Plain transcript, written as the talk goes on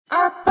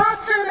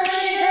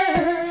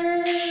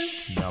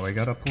I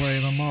gotta play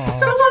them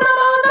all.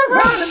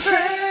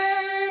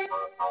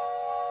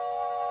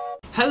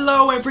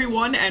 Hello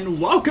everyone and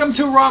welcome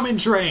to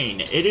Ramen Train!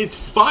 It is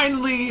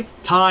finally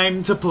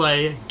time to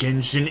play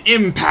Genshin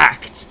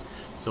Impact!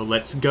 So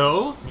let's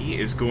go. He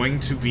is going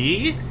to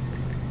be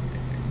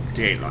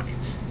Daylight.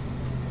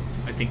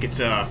 I think it's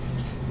a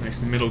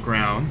nice middle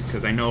ground,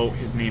 because I know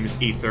his name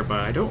is Ether, but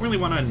I don't really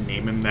want to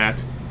name him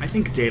that. I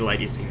think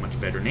Daylight is a much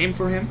better name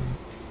for him.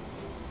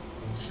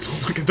 Still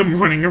look at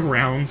them running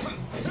around.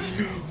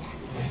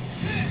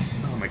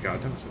 Oh my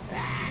god, that was a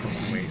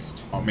fucking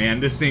waste. Oh man,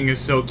 this thing is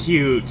so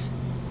cute.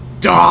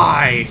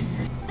 Die!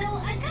 Though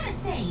I gotta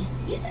say,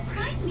 you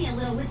surprised me a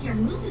little with your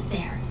moves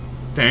there.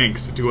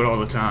 Thanks, I do it all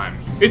the time.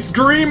 It's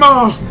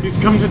Grima! He's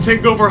come to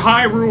take over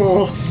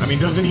Hyrule! I mean,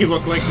 doesn't he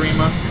look like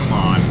Grima? Come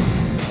on.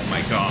 Oh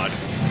my god.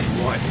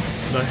 What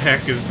the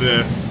heck is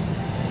this?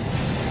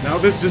 Now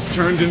this just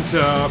turned into,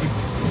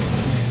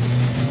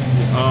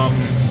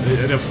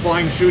 a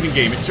flying shooting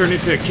game. It turned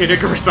into Kid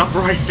Icarus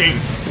Uprising.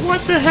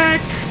 What the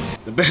heck?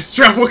 The best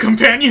travel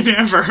companion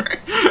ever.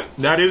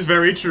 That is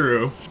very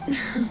true.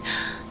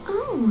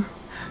 Oh,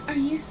 are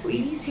you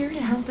sweeties here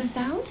to help us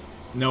out?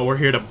 No, we're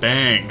here to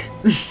bang.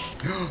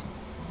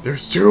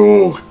 There's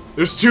two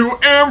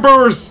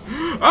Ambers!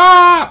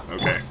 Ah!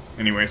 Okay,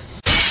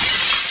 anyways.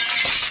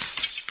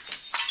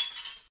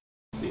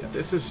 Yeah,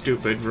 this is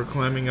stupid. We're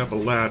climbing up a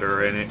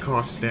ladder and it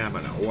costs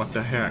stamina. What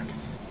the heck?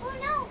 Oh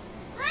no!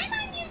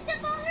 Paimon used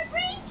up all her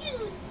brain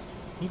juice!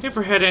 You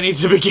never had any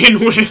to begin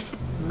with.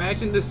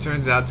 Imagine this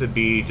turns out to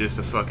be just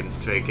a fucking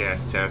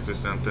fake-ass test or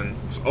something.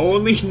 If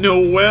only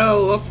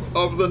Noelle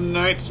of the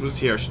Knights was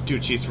here.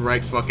 Dude, she's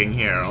right fucking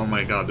here. Oh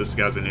my god, this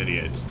guy's an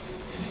idiot.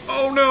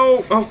 Oh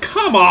no! Oh,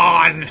 come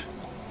on!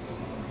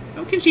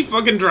 How can she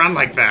fucking drown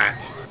like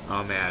that?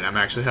 Oh man, I'm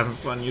actually having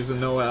fun using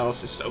Noelle.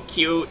 She's so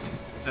cute.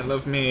 I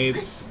love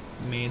maids.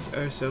 Maids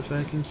are so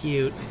fucking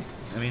cute.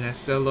 I mean, I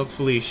still love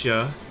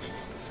Felicia.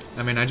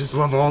 I mean, I just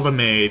love all the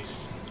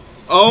maids.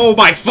 Oh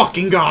my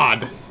fucking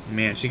god!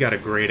 Man, she got a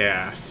great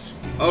ass.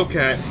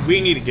 Okay, we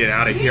need to get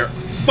out of here.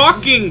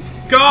 Fucking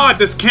god,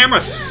 this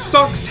camera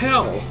sucks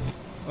hell!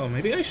 Oh,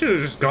 maybe I should have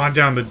just gone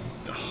down the...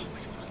 Oh my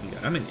fucking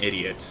god, I'm an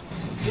idiot.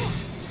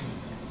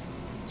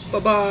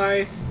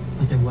 Bye-bye.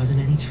 But there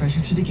wasn't any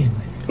treasure to begin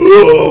with.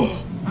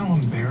 How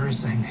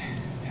embarrassing.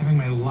 Having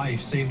my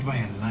life saved by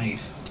a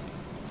knight.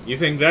 You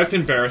think that's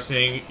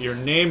embarrassing? Your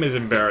name is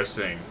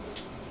embarrassing.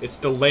 It's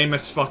the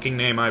lamest fucking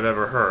name I've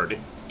ever heard.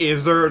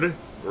 Izzard?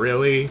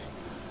 Really?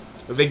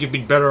 I think you'd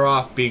be better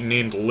off being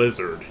named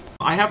Lizard.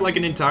 I have like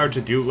an entire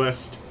to-do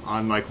list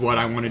on like what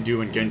I want to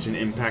do in Genshin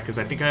Impact, because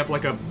I think I have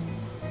like a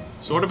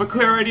sort of a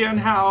clear idea on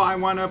how I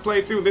want to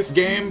play through this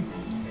game.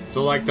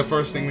 So like the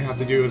first thing we have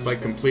to do is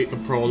like complete the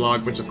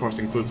prologue, which of course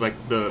includes like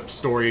the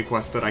story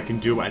quests that I can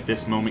do at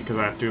this moment because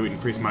I have to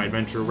increase my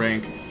adventure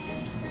rank.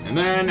 And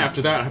then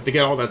after that I have to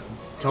get all the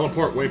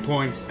teleport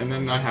waypoints, and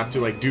then I have to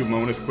like do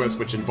bonus quests,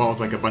 which involves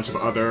like a bunch of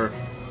other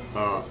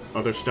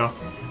stuff.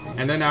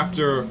 And then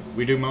after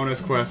we do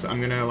Mona's quest, I'm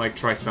gonna like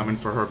try summon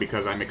for her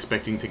because I'm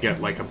expecting to get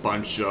like a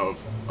bunch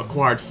of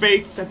acquired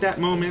fates at that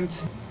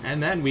moment.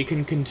 And then we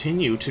can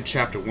continue to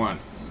chapter 1.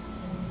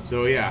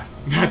 So yeah,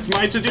 that's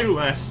my to-do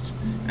list.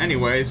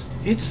 Anyways,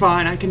 it's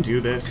fine, I can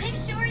do this. I'm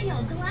sure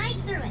you'll glide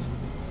through it.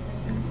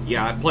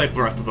 Yeah, I played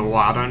Breath of the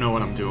Wild, I know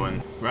what I'm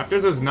doing. Raptor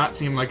does not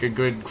seem like a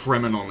good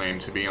criminal name,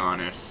 to be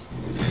honest.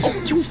 Oh,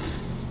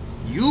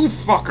 you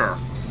fucker!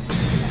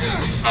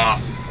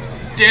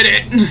 Did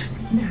it!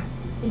 Now,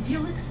 if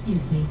you'll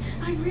excuse me,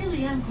 I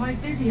really am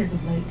quite busy as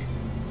of late.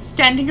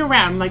 Standing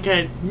around like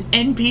an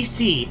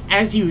NPC,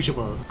 as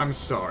usual. I'm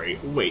sorry.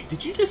 Wait,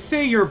 did you just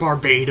say you're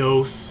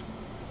Barbados?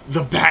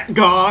 The Bat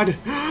God?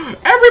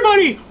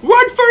 Everybody,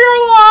 run for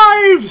your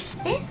lives!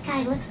 This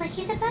guy looks like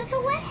he's about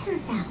to wet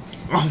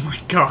himself. Oh my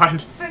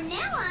god. From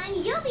now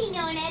on, you'll be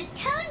known as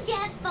Tone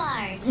Deaf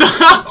Bard.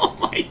 Oh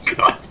my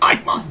god,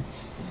 Paimon.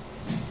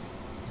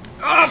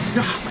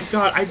 Oh my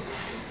god,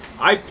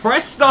 I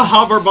pressed the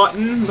hover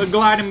button, the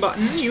gliding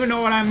button, you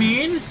know what I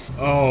mean?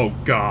 Oh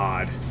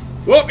god.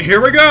 Well,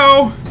 here we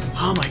go!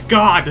 Oh my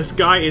god, this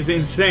guy is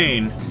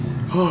insane.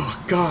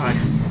 Oh god.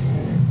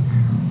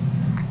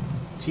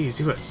 Jeez,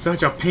 he was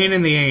such a pain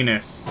in the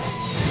anus.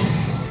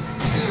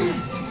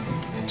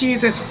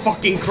 Jesus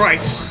fucking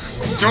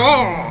Christ.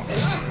 Oh!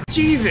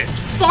 Jesus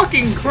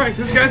fucking Christ,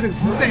 this guy's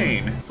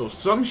insane. So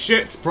some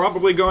shit's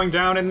probably going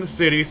down in the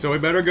city, so we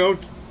better go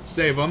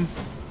save him.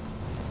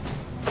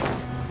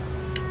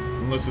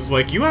 Unless it's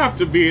like, you have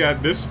to be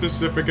at this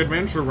specific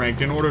adventure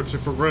rank in order to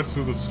progress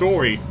through the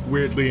story,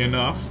 weirdly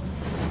enough.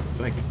 It's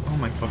like, oh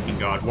my fucking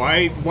god,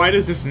 why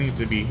does this need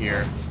to be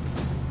here?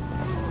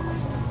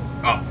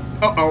 Oh,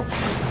 uh-oh.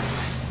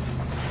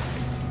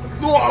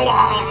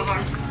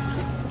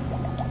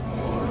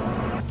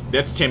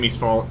 That's Timmy's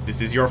fault. This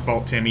is your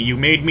fault, Timmy. You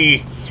made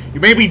me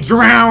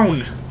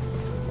drown!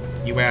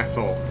 You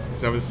asshole.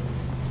 Because I was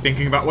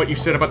thinking about what you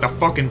said about the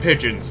fucking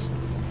pigeons.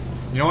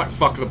 You know what?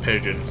 Fuck the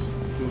pigeons.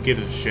 Who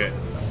gives a shit?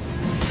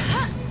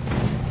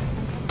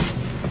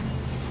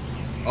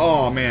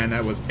 Oh man,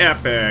 that was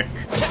epic.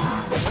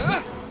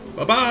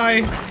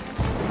 Bye-bye!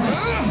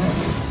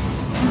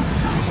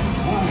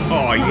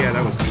 Oh yeah,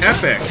 that was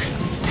epic!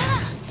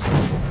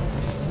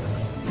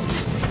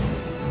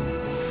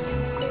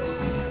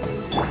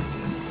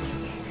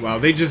 Wow,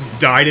 they just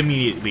died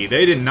immediately.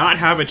 They did not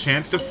have a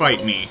chance to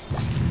fight me.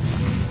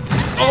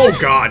 Oh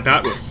god,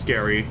 that was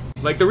scary.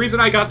 Like, the reason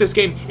I got this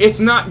game, it's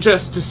not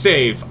just to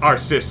save our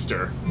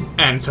sister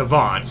and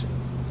Tavant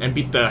and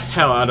beat the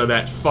hell out of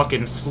that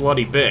fucking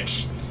slutty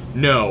bitch.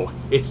 No,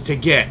 it's to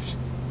get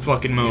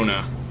fucking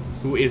Mona,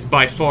 who is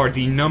by far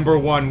the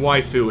 #1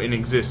 waifu in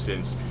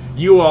existence.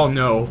 You all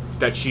know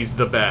that she's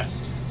the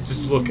best.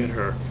 Just look at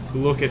her.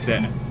 Look at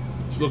that.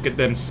 Just look at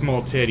them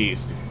small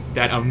titties.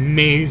 That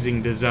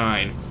amazing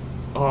design.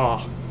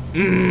 Oh.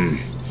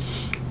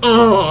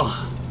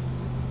 Oh.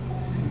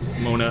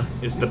 Mona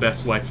is the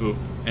best waifu,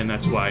 and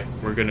that's why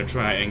we're gonna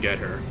try and get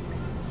her.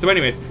 So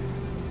anyways,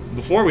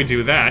 before we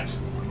do that,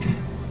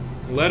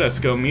 let us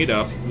go meet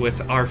up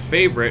with our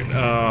favorite,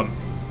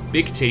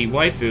 big titty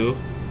waifu,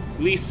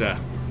 Lisa.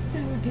 So,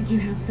 did you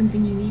have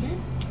something you needed?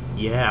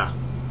 Yeah.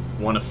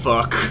 Wanna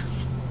fuck?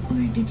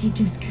 Or did you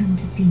just come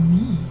to see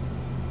me?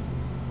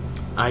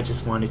 I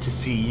just wanted to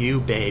see you,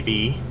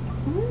 baby.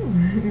 Ooh,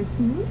 a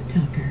smooth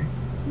talker.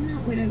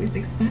 Not what I was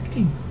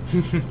expecting.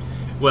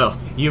 Well,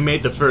 you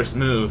made the first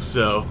move,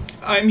 so...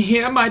 I'm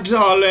here, my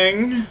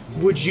darling.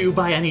 Would you,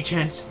 by any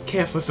chance,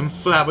 care for some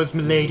flowers,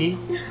 milady?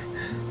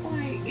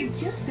 Why, it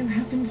just so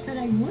happens that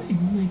I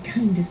would, my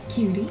kindest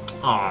cutie.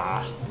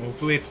 Ah,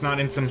 hopefully it's not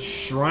in some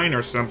shrine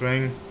or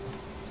something.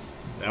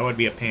 That would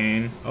be a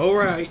pain.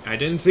 Alright, I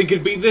didn't think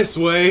it'd be this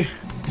way.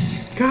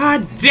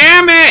 God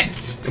damn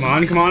it! Come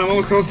on, come on,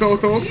 I'm close, close,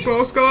 close,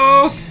 close,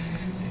 close!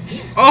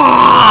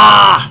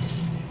 Ah!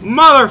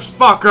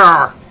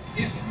 Motherfucker!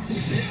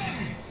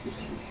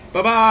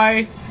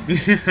 Bye-bye!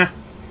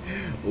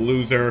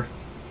 Loser.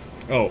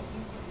 Oh,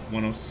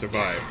 one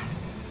survived.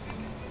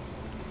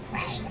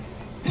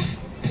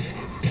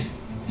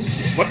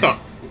 What the?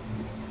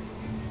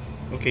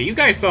 Okay, you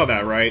guys saw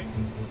that, right?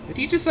 Did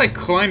he just, like,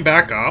 climb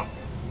back up?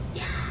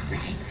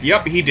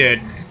 Yep, he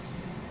did.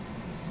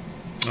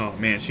 Oh,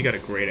 man, she got a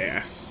great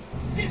ass.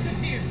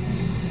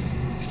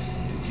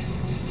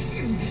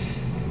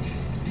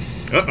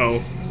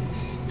 Uh-oh.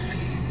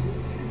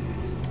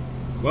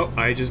 Well,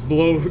 I just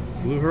blew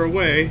her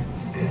away.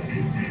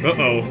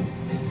 Uh-oh.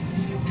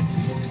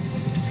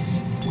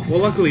 Well,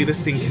 luckily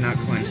this thing cannot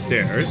climb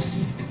stairs.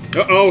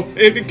 Uh-oh!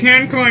 It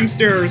can climb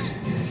stairs!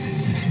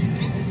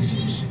 It's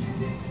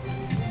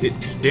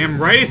cheating. Damn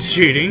right it's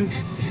cheating!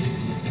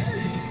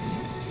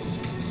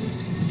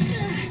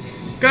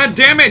 God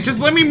damn it! Just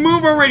let me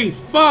move already!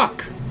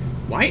 Fuck!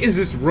 Why is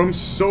this room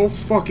so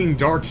fucking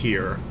dark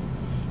here?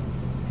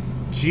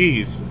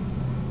 Jeez.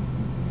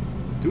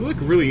 Dulik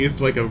really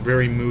is like a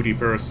very moody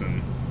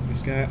person.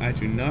 This guy, I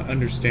do not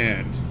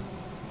understand.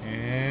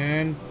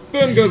 And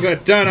boom goes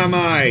that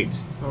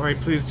dynamite! Alright,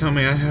 please tell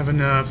me I have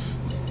enough.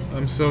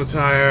 I'm so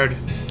tired.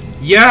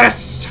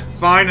 Yes!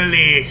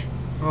 Finally!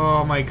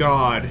 Oh my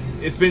god.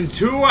 It's been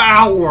 2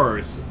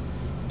 hours!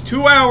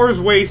 2 hours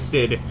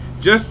wasted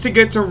just to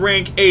get to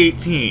rank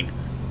 18.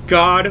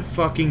 God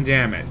fucking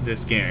damn it,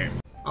 this game.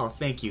 Oh,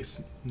 thank you,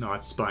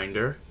 Not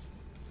Spinder.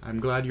 I'm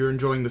glad you're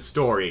enjoying the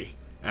story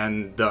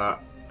and the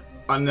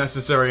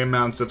unnecessary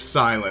amounts of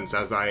silence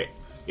as I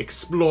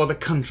explore the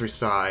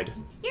countryside.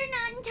 You're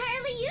not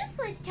entirely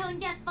useless, Tone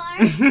Deaf Bar.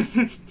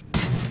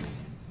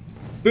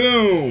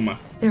 Boom!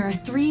 There are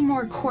 3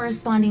 more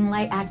corresponding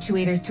light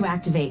actuators to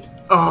activate.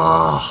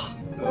 Oh,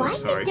 Why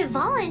sorry. did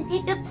Dvalin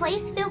pick a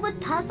place filled with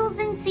puzzles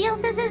and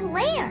seals as his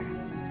lair?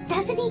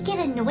 Doesn't he get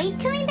annoyed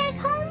coming back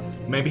home?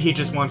 Maybe he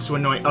just wants to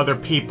annoy other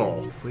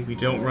people. Hopefully we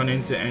don't run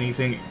into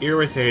anything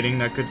irritating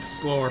that could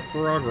slow our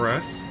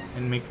progress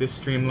and make this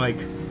stream like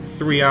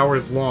 3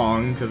 hours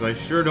long, because I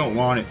sure don't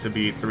want it to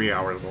be 3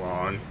 hours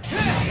long.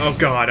 Oh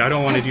god, I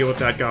don't want to deal with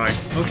that guy.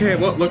 Okay,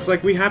 well, looks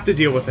like we have to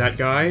deal with that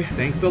guy.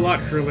 Thanks a lot,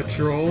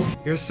 Hurlatroll.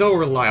 You're so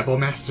reliable,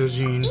 Master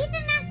Jean. Even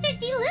Master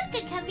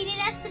Diluc accompanied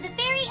us to the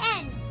very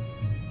end,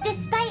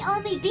 despite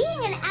only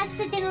being an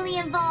accidentally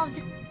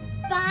involved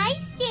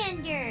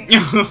bystander.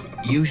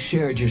 You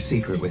shared your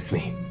secret with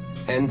me,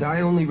 and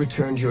I only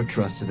returned your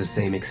trust to the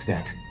same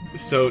extent.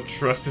 So,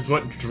 trust is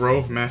what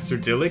drove Master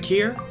Diluc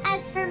here?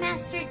 As for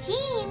Master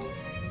Jean,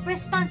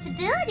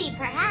 responsibility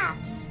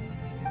perhaps.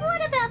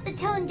 What about the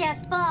Tone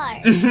Deaf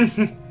Bar?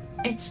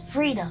 It's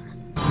freedom.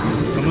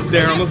 Almost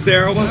there, almost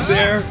there, almost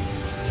there.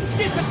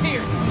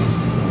 Disappear!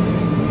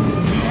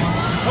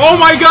 Oh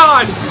my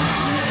god!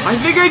 I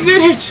think I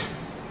did it!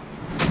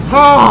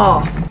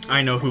 Oh!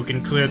 I know who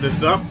can clear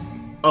this up.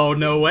 Oh,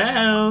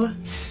 Noelle!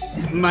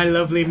 My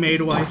lovely maid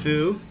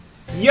waifu.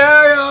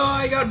 Yeah!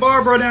 I got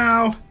Barbara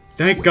now!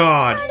 Thank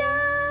god!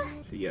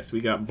 So yes,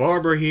 we got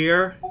Barbara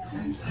here.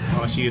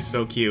 Oh, she is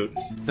so cute.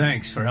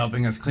 Thanks for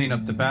helping us clean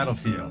up the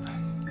battlefield.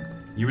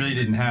 You really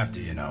didn't have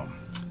to, you know.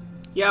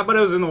 Yeah, but it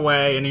was in the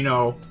way, and you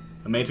know,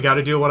 a maid's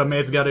gotta do what a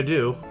maid's gotta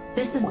do.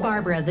 This is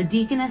Barbara, the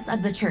deaconess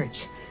of the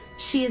church.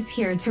 She is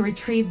here to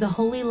retrieve the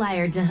holy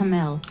lyre de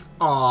Hamel.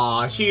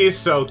 Aw, she is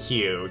so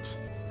cute.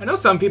 I know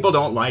some people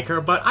don't like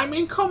her, but I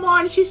mean, come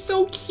on, she's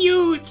so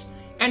cute.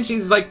 And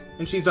she's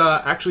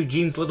actually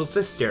Jean's little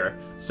sister.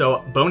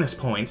 So, bonus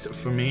points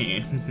for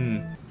me.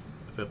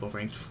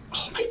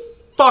 Oh my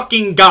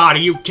fucking god, are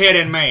you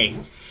kidding me?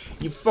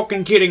 You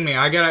fucking kidding me?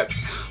 I gotta...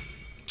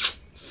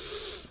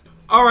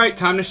 Alright,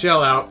 time to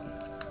shell out.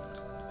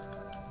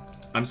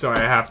 I'm sorry,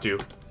 I have to.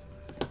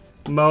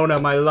 Mona,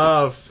 my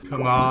love.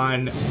 Come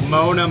on.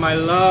 Mona, my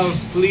love.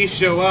 Please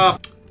show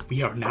up.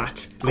 We are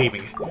not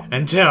leaving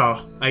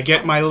until I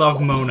get my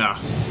love, Mona.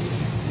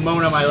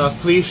 Mona, my love,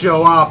 please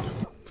show up.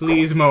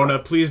 Please, Mona,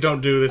 please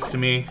don't do this to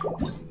me.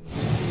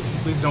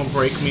 Please don't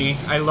break me.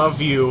 I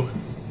love you.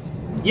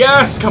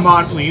 Yes! Come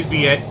on, please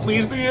be it.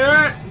 Please be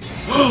it!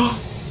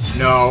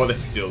 No,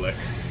 that's still it.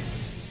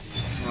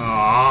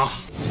 Aww.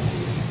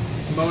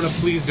 Mona,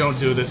 please don't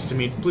do this to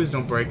me. Please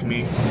don't break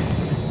me.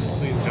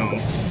 Please don't.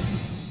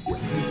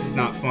 This is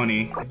not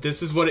funny. If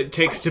this is what it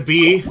takes to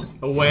be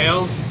a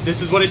whale,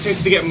 this is what it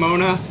takes to get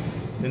Mona,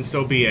 then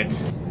so be it.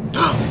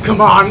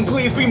 Come on,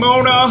 please be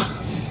Mona!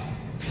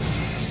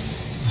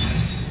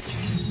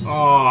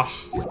 Oh.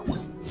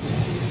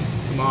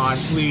 Come on,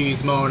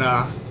 please,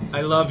 Mona.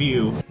 I love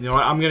you. You know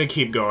what? I'm gonna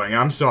keep going.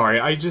 I'm sorry.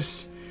 I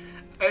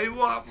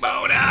want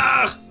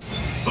Mona!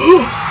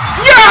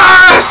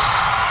 Yes!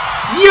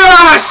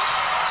 Yes!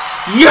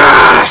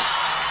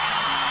 Yes!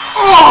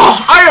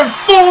 Oh! I am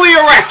fully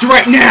erect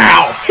right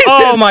now!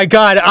 Oh my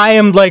god, I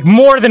am like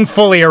more than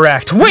fully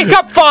erect. Wake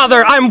up,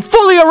 father! I'm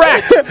fully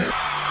erect!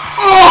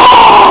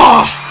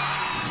 Oh!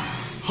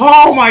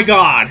 Oh my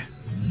god!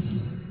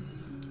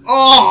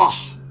 Oh!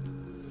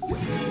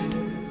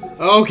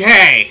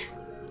 Okay.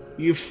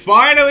 You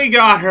finally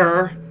got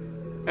her.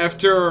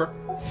 After...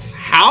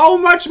 How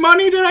much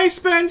money did I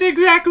spend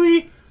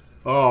exactly?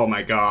 Oh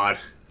my god.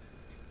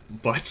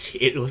 But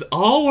it was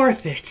all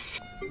worth it.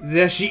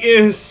 There she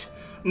is.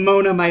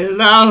 Mona, my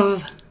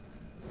love.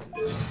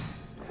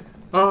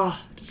 Oh,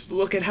 just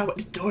look at how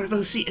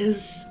adorable she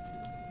is.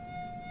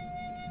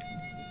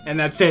 And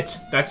that's it.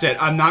 That's it.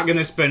 I'm not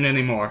gonna spend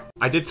any more.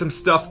 I did some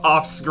stuff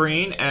off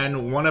screen,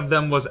 and one of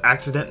them was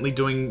accidentally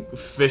doing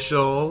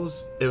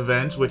Fischl's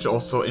event, which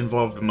also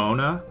involved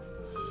Mona.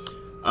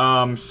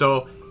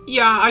 So,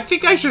 yeah, I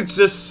think I should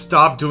just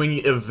stop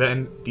doing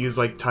these,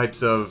 like,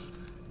 types of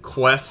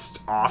quests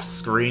off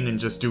screen and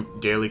just do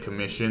daily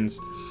commissions.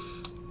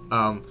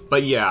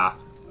 But yeah,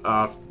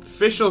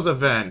 Fischl's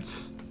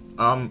event.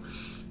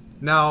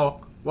 Now,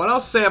 what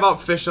I'll say about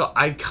Fischl,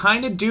 I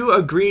kind of do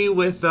agree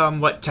with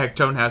what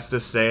Tectone has to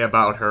say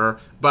about her,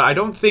 but I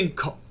don't think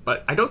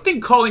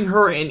calling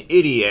her an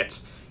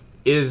idiot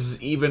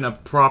is even a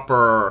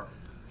proper,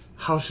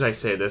 how should I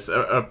say this,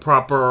 a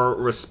proper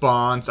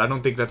response. I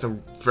don't think that's a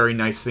very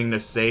nice thing to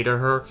say to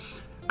her.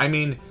 I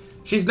mean,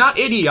 she's not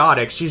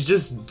idiotic, she's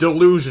just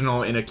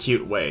delusional in a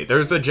cute way.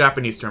 There's a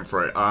Japanese term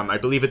for it. I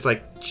believe it's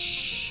like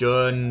chunbyo,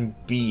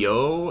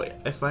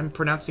 if I'm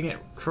pronouncing it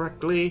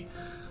correctly.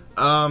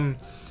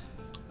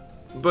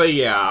 But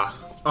yeah,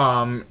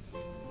 and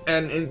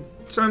in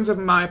terms of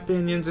my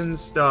opinions and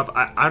stuff,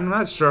 I'm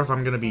not sure if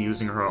I'm gonna be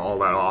using her all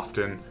that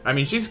often. I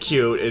mean, she's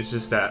cute, it's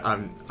just that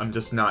I'm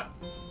just not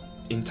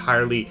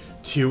entirely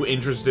too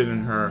interested in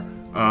her.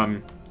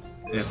 And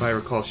if I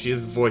recall, she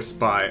is voiced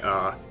by,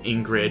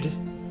 Ingrid,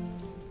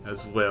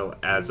 as well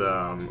as,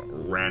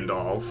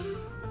 Randolph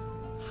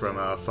from,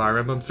 Fire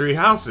Emblem Three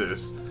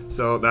Houses.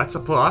 So that's a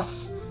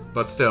plus,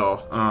 but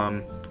still,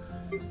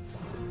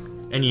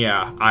 and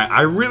yeah,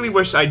 I really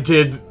wish I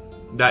did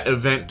that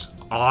event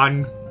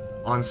on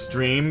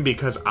stream,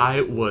 because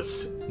I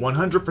was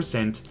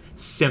 100%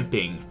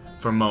 simping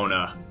for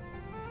Mona.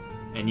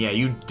 And yeah,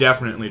 you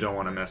definitely don't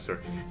want to miss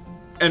her.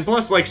 And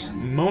plus, like,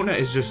 Mona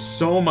is just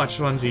so much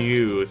fun to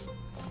use.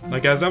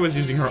 Like, as I was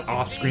using her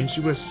off screen,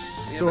 she was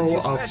so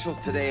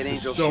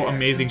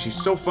amazing. She's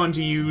so fun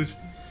to use.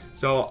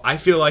 So I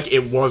feel like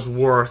it was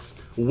worth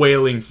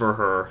wailing for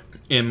her,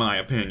 in my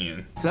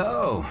opinion.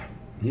 So,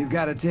 you've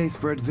got a taste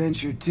for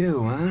adventure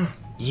too, huh?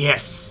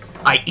 Yes,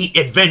 I eat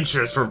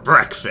adventures for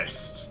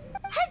breakfast.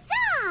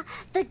 Huzzah!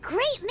 The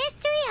great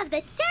mystery of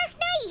the Dark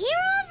Knight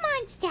Hero of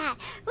Mondstadt.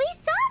 We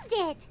solved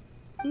it!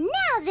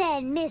 Now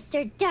then,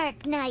 Mr.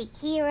 Dark Knight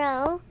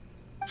Hero.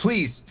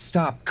 Please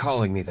stop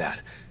calling me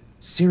that.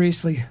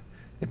 Seriously,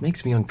 it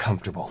makes me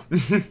uncomfortable.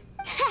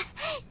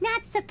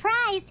 Not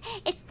surprised.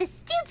 It's the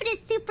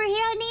stupidest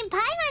superhero name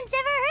Paimon's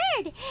ever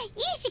heard.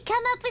 You should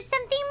come up with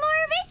something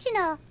more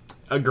original.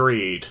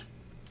 Agreed.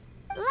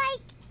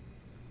 Like,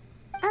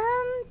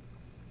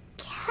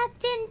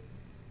 Captain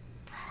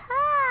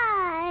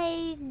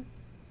Pie.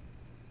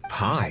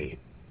 Pie?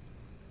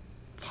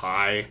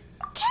 Pie?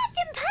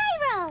 Captain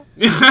Pyro!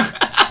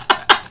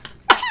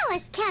 Tell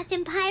us,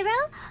 Captain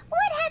Pyro,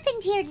 what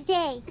happened here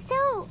today?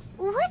 So,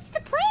 what's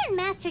the plan,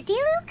 Master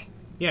Diluc?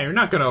 Yeah, you're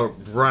not gonna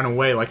run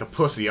away like a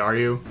pussy, are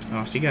you?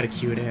 Oh, she got a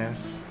cute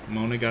ass.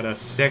 Mona got a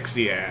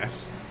sexy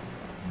ass.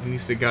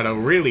 Lisa got a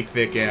really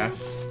thick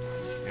ass.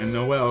 And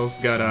Noelle's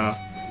got a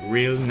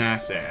real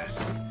nice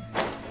ass.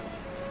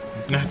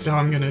 That's how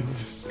I'm gonna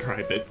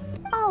describe it.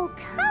 Oh,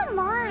 come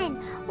on!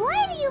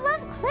 Why do you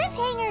love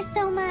cliffhangers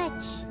so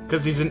much?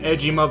 Because he's an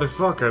edgy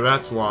motherfucker,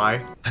 that's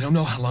why. I don't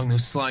know how long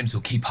those slimes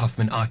will keep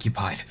Huffman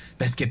occupied.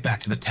 Best get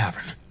back to the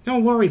tavern.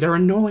 Don't worry, they're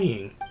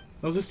annoying.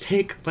 They'll just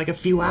take, like, a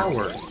few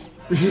hours.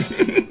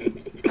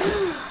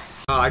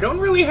 I don't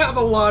really have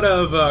a lot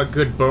of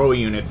good bow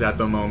units at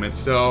the moment,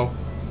 so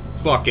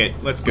fuck it,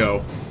 let's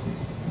go.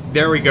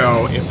 There we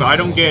go. If I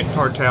don't get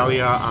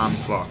Tartaglia, I'm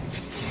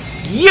fucked.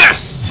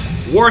 Yes!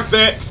 Worth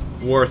it!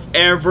 Worth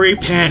every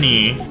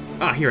penny.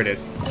 Ah, here it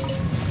is.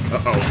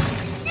 Uh-oh.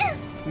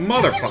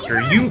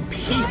 Motherfucker, you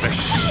piece of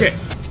shit.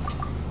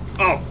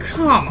 Oh,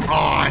 come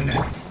on!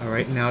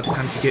 Alright, now it's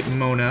time to get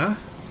Mona,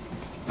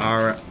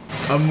 our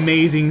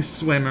amazing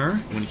swimmer.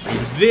 I'm gonna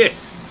do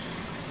this!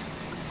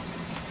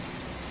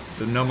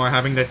 So no more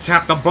having to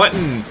tap the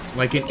button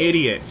like an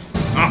idiot.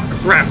 Oh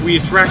crap, we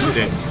attracted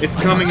it. It's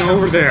coming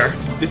over there.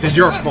 This is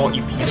your fault,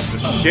 you piece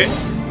of shit.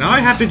 Now I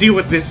have to deal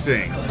with this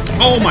thing.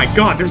 Oh my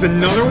god, there's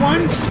another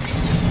one?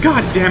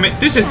 God damn it,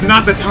 this is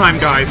not the time,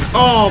 guys.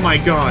 Oh my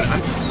god.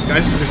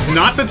 Guys, this is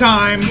not the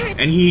time.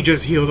 And he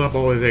just healed up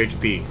all his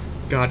HP.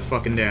 God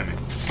fucking damn it.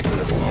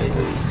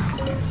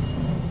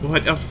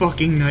 What a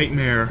fucking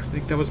nightmare. I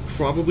think that was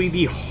probably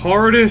the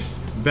hardest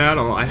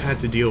battle I had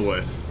to deal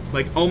with.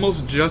 Like,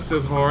 almost just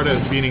as hard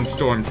as beating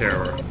Storm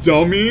Terror.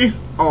 Dummy?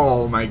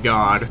 Oh my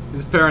god.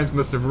 His parents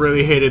must have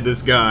really hated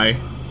this guy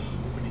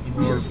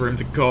in order for him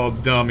to call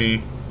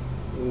Dummy.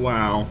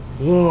 Wow.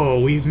 Whoa,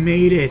 we've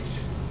made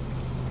it.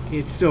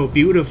 It's so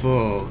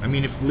beautiful. I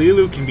mean, if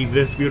Lilu can be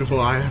this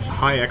beautiful, I have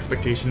high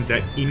expectations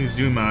that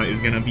Inuzuma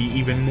is gonna be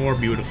even more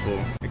beautiful.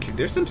 Okay,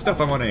 there's some stuff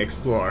I want to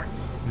explore.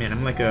 Man,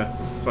 I'm like a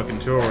fucking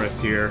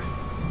tourist here.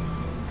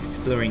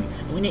 Exploring.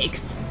 I want to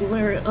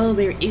explore all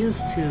there is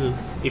to.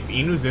 If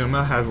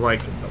Inuzuma has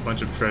like a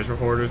bunch of treasure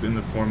hoarders in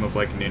the form of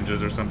like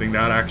ninjas or something,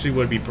 that actually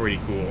would be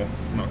pretty cool.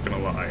 I'm not gonna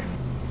lie.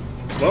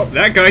 Well,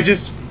 that guy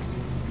just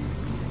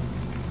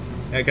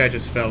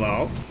fell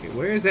out. Okay,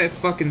 where is that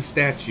fucking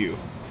statue?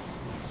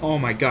 Oh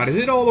my god, is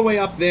it all the way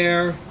up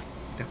there?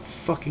 That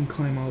fucking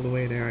climb all the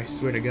way there, I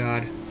swear to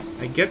god.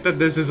 I get that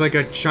this is like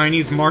a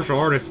Chinese martial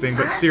artist thing,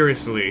 but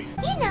seriously.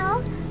 You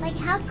know, like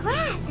how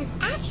grass is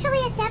actually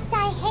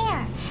Adepti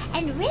hair,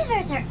 and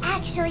rivers are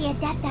actually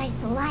Adepti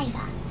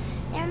saliva.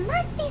 There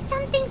must be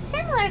something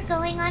similar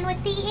going on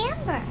with the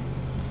amber.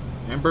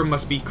 Amber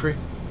must be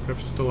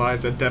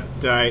crystallized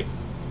Adepti.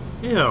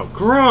 Ew,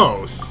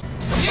 gross!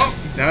 Oh,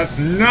 that's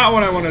not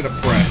what I wanted to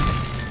press.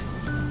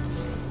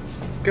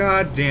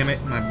 God damn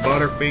it, my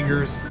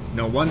butterfingers.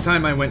 No, one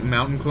time I went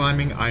mountain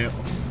climbing, I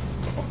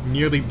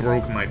nearly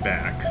broke my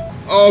back.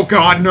 Oh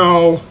god,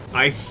 no!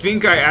 I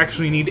think I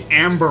actually need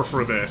amber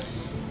for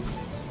this.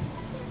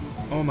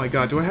 Oh my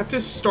god, do I have to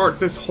start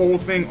this whole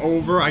thing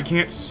over? I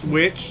can't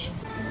switch?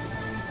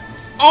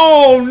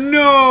 Oh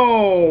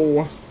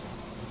no!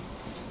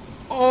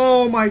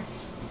 Oh my god.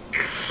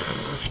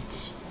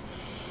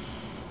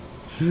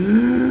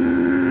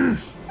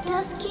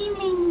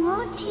 Duskymane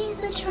won't tease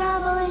the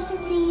travelers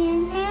at the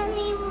inn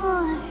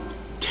anymore.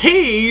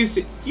 Tease?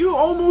 You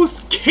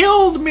almost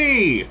killed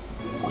me!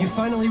 You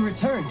finally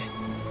returned.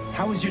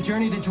 How was your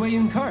journey to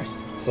Jueyun Karst?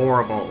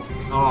 Horrible.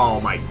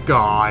 Oh my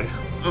god.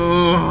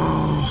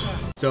 Ugh.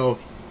 So,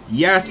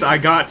 yes, I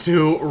got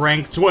to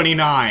rank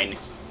 29.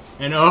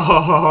 And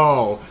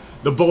oh,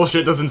 the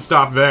bullshit doesn't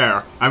stop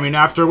there. I mean,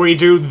 after we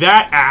do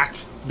that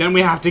act, then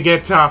we have to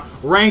get to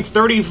rank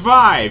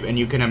 35. And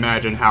you can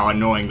imagine how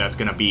annoying that's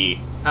gonna be.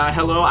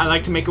 Hello, I'd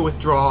like to make a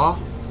withdrawal.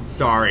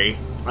 Sorry.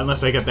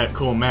 Unless I get that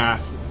cool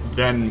mask,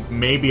 then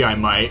maybe I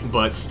might,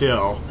 but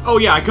still. Oh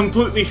yeah, I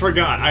completely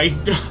forgot.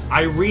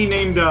 I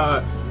renamed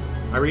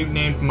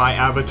my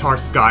avatar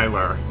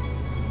Skylar.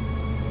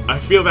 I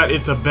feel that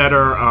it's a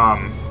better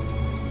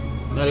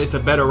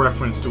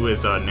reference to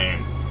his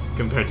name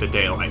compared to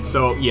Daylight.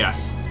 So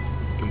yes,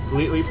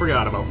 completely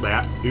forgot about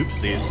that.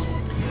 Oopsies.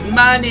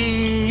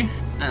 Money.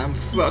 I'm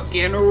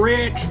fucking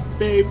rich,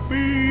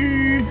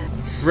 baby.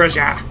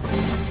 Treasure.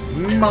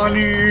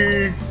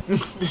 Money.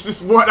 This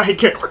is what I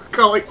get for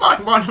calling my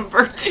mom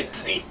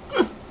emergency.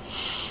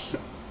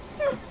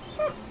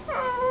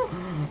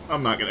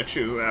 I'm not gonna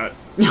choose that.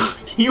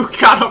 You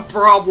got a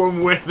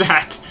problem with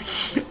that.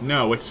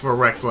 No, it's for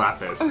Rex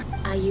Lapis.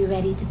 Are you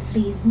ready to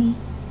please me?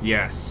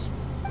 Yes.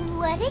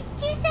 What did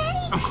you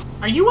say?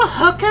 Are you a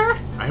hooker?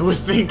 I was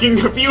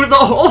thinking of you the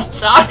whole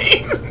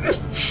time.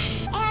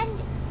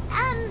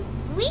 And,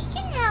 we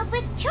can help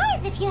with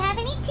chores if you have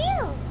any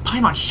too.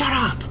 Paimon, shut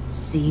up!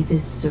 See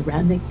this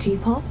ceramic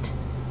teapot?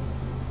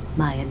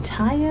 My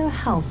entire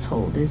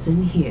household is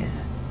in here.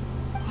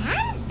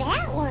 How does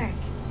that work?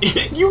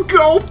 You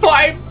go,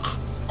 Paim!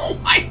 Oh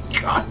my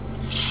god.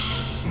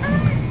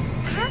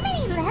 How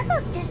many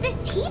levels does this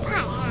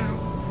teapot have?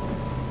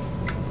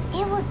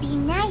 It would be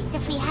nice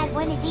if we had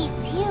one of these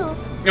too.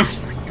 Oh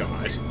my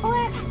god. Or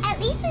at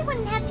least we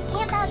wouldn't have to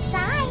camp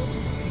outside.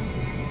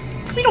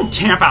 We don't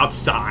camp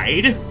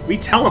outside. We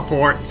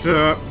teleport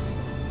to...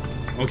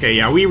 Okay,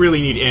 yeah, we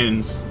really need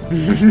inns.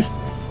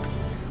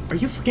 Are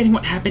you forgetting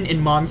what happened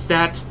in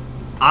Mondstadt?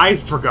 I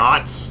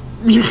forgot.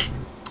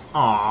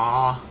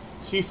 Aww,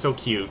 she's so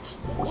cute.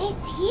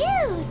 It's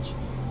huge!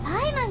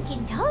 Paimon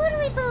can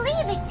totally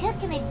believe it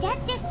took an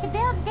Adeptus to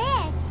build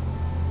this.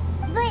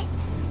 But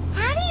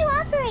how do you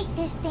operate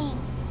this thing?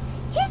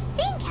 Just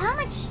think how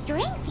much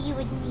strength you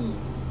would need.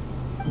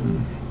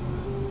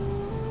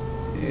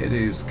 It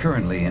is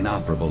currently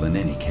inoperable in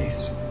any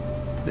case.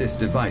 This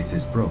device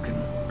is broken.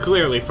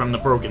 Clearly from the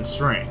broken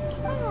string.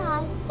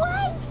 Aw,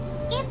 what?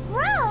 It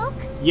broke?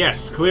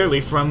 Yes, clearly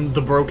from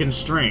the broken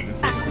string.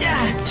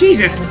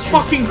 Jesus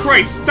fucking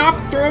Christ, stop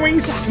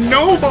throwing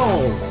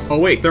snowballs! Oh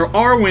wait, there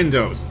are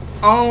windows.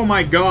 Oh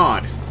my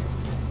god. I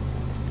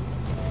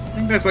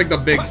think that's like the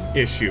big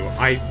issue.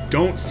 I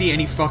don't see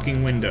any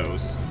fucking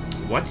windows.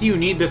 What do you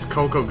need this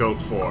cocoa goat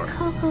for?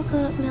 Cocoa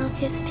goat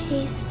milk is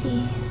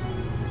tasty.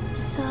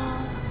 So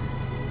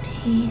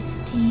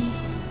tasty.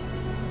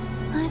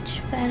 Much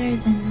better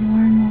than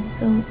normal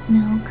goat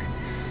milk.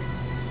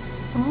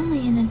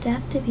 Only an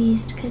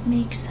Adeptabeast could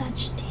make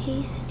such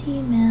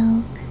tasty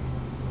milk.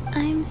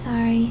 I'm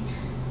sorry.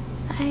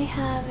 I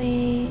have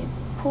a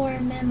poor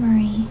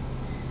memory.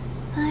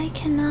 I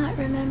cannot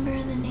remember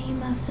the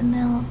name of the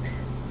milk.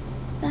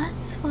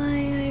 That's why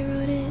I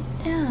wrote it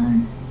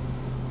down.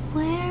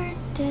 Where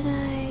did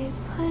I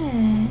put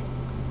it?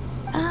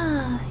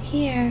 Ah,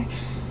 here.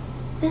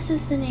 This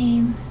is the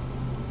name.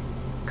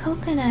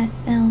 Coconut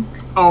milk.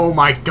 Oh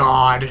my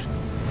god.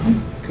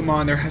 Come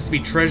on, there has to be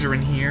treasure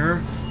in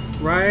here.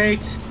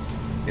 Right?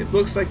 It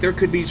looks like there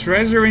could be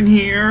treasure in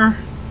here.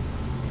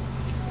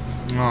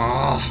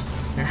 Aw,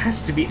 there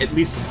has to be at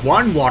least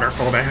one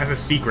waterfall that has a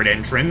secret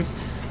entrance.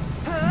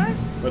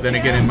 But then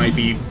again, it might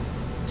be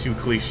too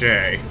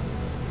cliche.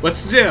 But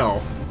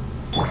still.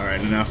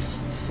 Alright, enough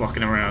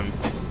fucking around.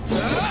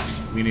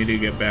 We need to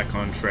get back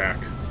on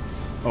track.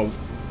 Oh,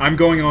 I'm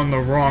going on the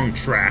wrong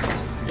track.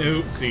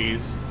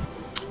 Oopsies.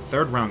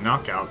 Third round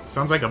knockout.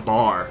 Sounds like a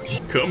bar.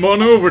 Come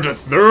on over to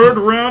third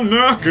round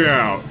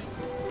knockout.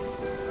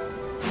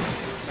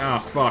 Ah,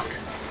 fuck.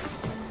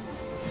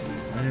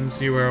 I didn't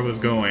see where I was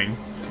going.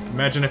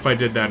 Imagine if I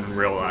did that in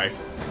real life.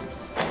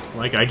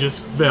 Like, I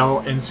just fell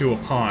into a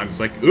pond. It's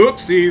like,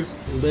 oopsies!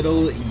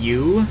 Little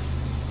you?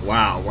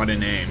 Wow, what a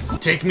name.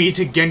 Take me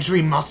to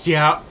Genshin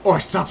Masya, or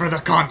suffer the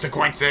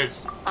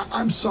consequences!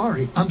 I'm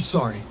sorry.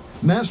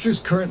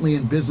 Master's currently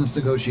in business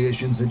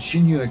negotiations at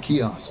Shinya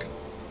Kiosk.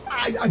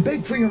 I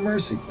beg for your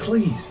mercy,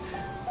 please.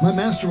 My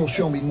master will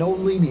show me no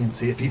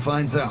leniency if he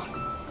finds out.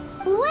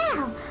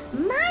 Well,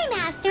 my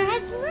master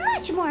has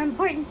much more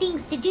important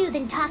things to do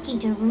than talking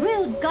to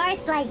rude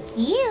guards like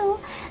you.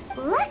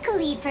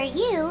 Luckily for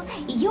you,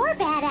 your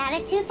bad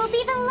attitude will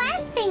be the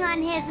last thing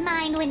on his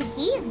mind when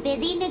he's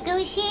busy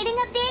negotiating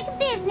a big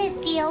business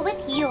deal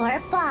with your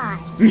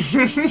boss.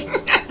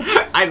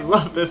 I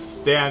love this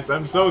stance.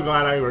 I'm so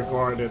glad I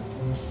recorded.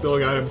 I'm still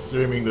glad I'm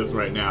streaming this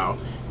right now.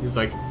 He's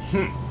like,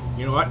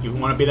 you know what? You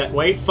want to be that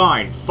way?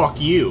 Fine.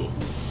 Fuck you.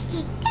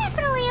 He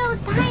definitely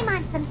owes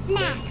Paimon some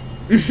snacks.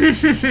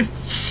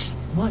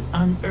 What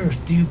on earth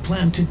do you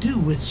plan to do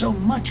with so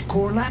much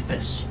core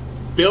lapis?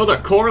 Build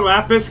a core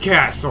lapis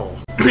castle.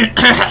 Sorry,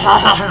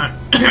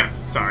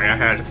 I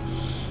had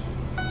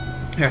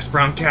hash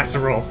brown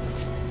casserole,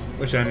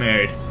 which I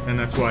made, and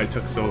that's why it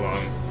took so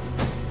long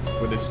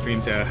for this stream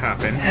to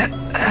happen.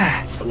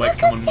 But like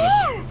someone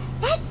was.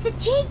 That's the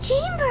Jade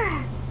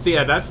Chamber. So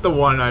yeah, that's the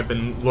one I've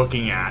been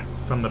looking at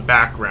from the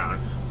background.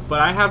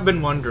 But I have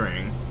been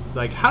wondering, it's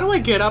like, how do I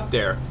get up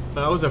there?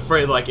 But I was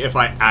afraid, like, if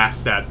I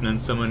ask that, then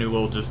someone who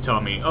will just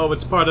tell me, oh,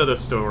 it's part of the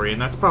story, and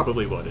that's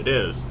probably what it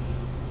is.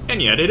 And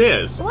yet it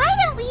is. Why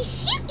don't we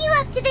shoot you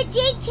up to the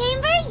Jade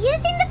Chamber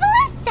using the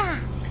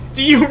ballista?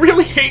 Do you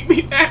really hate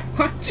me that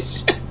much?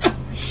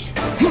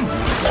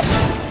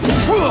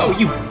 Oh,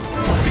 you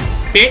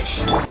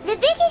bitch! The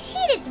biggest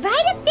sheet is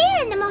right up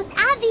there in the most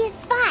obvious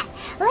spot.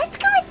 Let's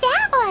go with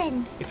that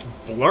one. It's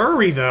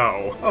blurry,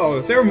 though. Oh,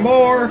 is there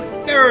more?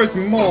 There's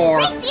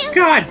more.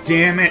 God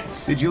damn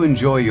it. Did you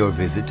enjoy your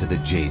visit to the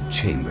Jade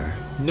Chamber?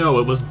 No,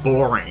 it was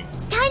boring.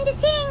 It's time to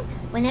sing.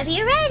 Whenever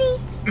you're ready.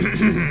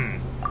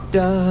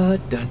 Da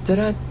da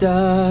da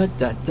da da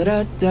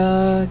da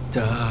da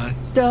da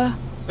da.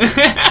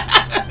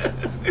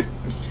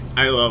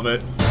 I love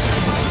it.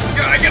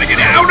 I gotta get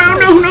out!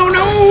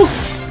 No!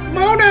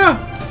 Mona!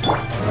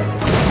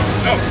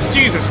 Oh,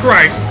 Jesus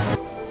Christ!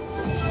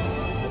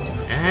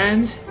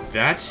 And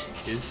that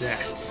is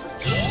that.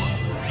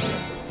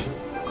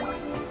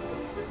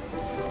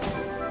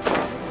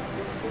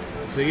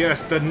 So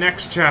yes, the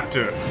next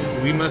chapter.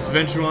 We must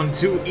venture on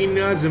to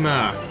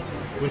Inazuma,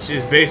 which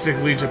is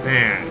basically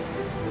Japan.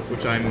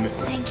 Which I'm,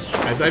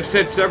 as I've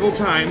said several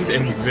times,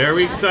 am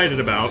very excited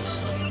about.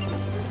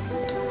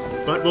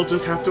 But we'll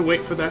just have to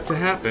wait for that to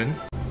happen.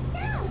 So,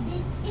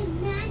 this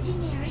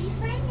imaginary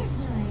friend of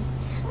yours,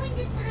 when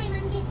does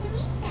Paimon get to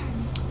meet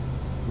them?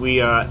 We,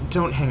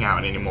 don't hang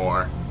out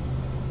anymore.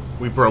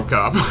 We broke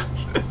up.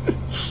 Hey,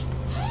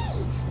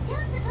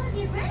 don't suppose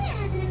your brother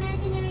has an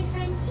imaginary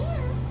friend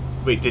too?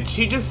 Wait, did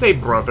she just say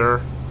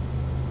brother?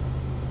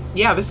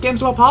 Yeah, this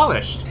game's well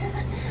polished.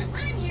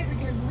 I'm here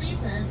because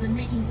Lisa has been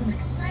making some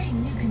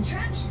exciting new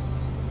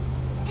contraptions.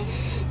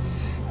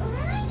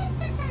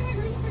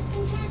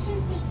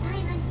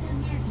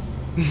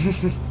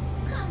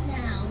 Come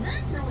now,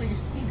 that's no way to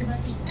speak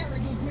about the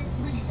elegant Miss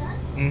Lisa.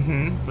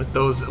 With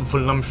those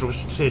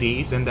voluptuous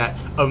titties and that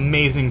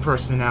amazing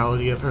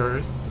personality of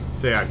hers.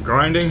 So yeah,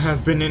 grinding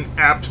has been an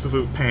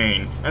absolute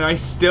pain, and I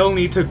still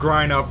need to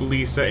grind up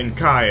Lisa and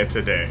Kaya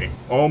today.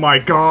 Oh my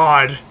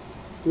god!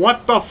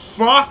 What the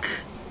fuck?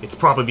 It's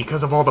probably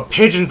because of all the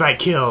pigeons I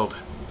killed!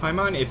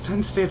 Paimon, it's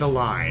time to say the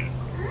line.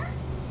 Huh?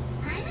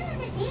 Paimon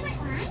has a favorite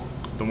line?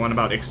 The one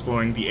about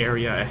exploring the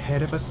area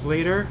ahead of us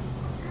later?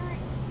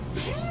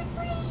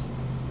 Seriously?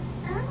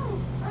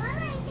 Oh,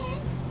 alright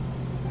then.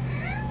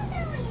 How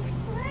about we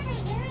explore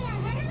the area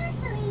ahead of us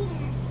later?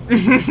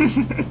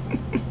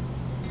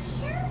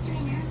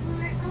 Children are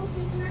more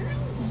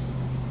open-minded.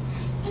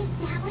 Is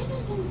that why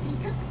they can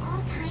think of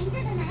all kinds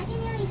of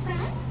imaginary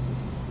friends?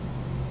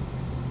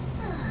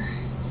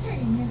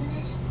 Fitting, isn't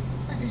it?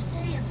 That the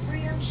City of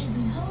Freedom should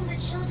be home to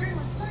children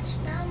with such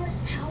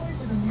boundless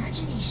powers of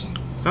imagination.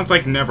 Sounds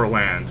like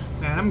Neverland.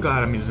 Man, I'm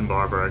glad I'm using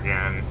Barbara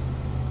again.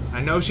 I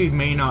know she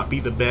may not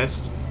be the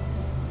best.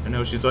 I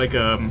know she's like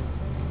how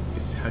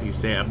do you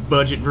say, a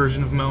budget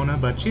version of Mona,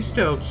 but she's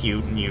still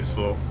cute and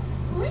useful.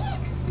 We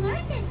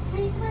explored this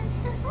place once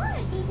before,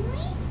 didn't we?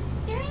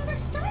 During the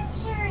Storm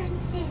Terror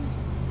incident.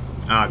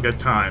 Ah, good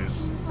times.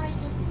 Seems like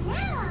it's now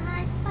a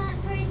hot spot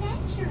for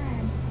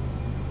adventurers.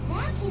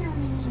 That can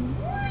only mean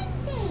one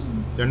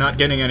thing. They're not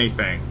getting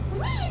anything. We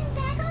didn't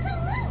bag all the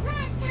loot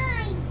last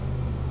time.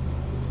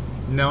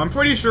 No, I'm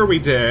pretty sure we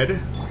did.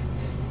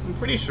 I'm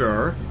pretty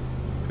sure.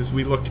 Because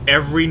we looked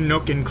every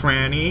nook and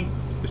cranny,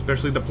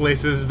 especially the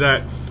places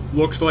that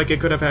looks like it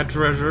could have had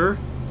treasure.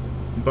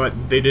 But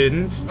they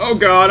didn't. Oh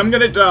god, I'm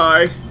gonna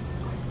die.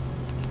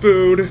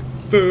 Food,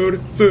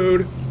 food,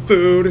 food,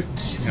 food.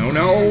 No,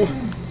 no.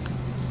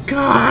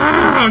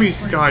 God,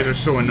 these guys are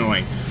so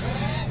annoying.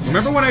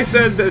 Remember when I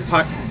said that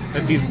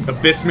these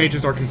Abyss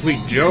Mages are complete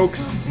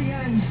jokes?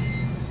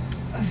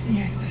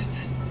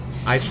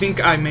 I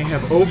think I may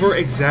have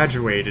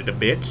over-exaggerated a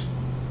bit.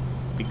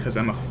 Because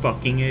I'm a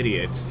fucking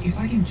idiot. If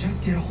I can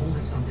just get a hold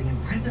of something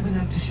impressive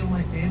enough to show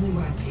my family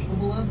what I'm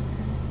capable of,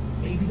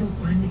 maybe they'll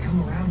finally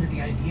come around to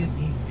the idea of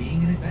me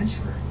being an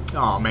adventurer.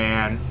 Aw,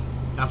 man.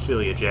 I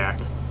feel you,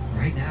 Jack.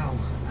 Right now,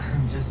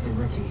 I'm just a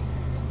rookie.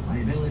 My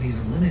abilities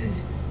are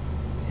limited.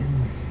 And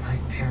my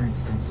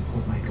parents don't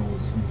support my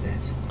goals one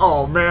bit.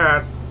 Oh,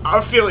 man.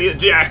 I feel you,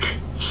 Jack.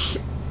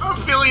 I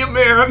feel you,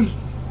 man.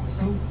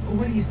 So,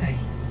 what do you say?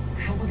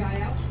 Help a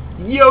guy out?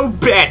 Yo,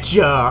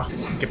 betcha!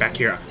 Get back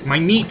here. My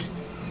meat.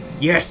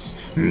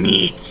 Yes,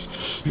 meat.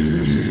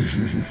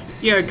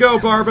 Yeah, go,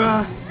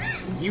 Barba.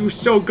 You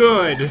so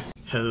good.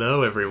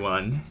 Hello,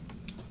 everyone,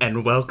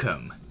 and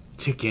welcome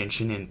to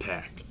Genshin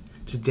Impact.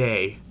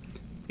 Today,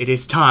 it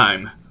is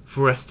time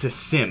for us to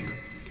simp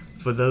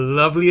for the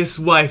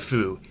loveliest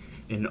waifu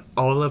in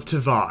all of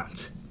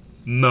Tavant,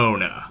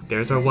 Mona.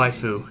 There's our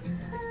waifu.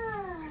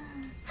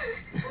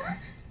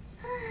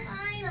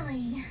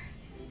 Finally.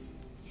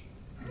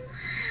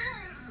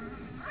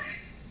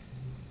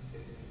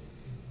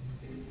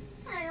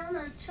 I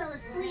almost fell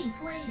asleep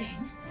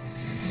waiting.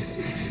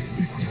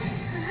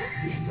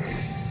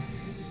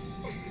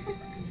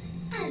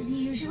 As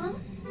usual,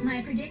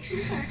 my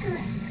predictions are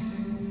correct.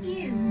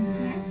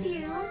 Yes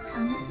you,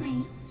 come with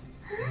me.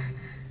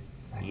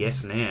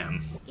 Yes,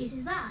 ma'am. It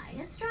is I,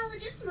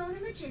 astrologist Mona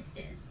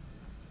Magistus.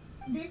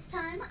 This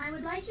time, I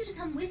would like you to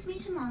come with me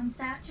to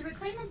Mondstadt to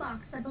reclaim a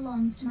box that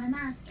belongs to my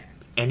master.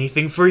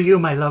 Anything for you,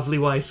 my lovely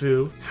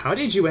waifu. How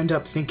did you end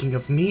up thinking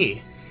of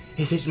me?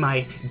 Is it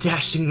my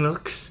dashing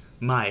looks?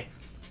 My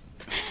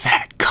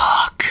fat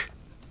cock?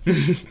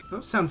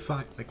 Those sound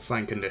fine, like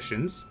fine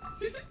conditions.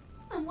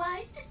 A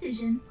wise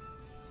decision.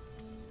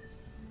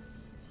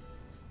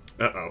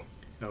 Uh-oh.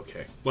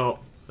 Okay. Well,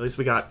 at least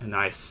we got a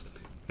nice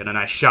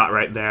shot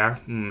right there.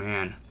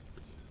 Man.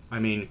 I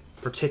mean,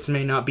 her tits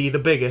may not be the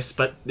biggest,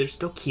 but they're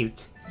still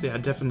cute. So yeah, I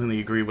definitely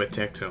agree with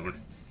Tectone.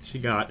 She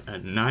got a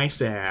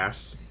nice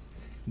ass.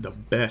 The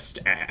best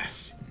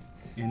ass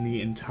in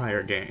the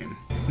entire game.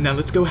 Now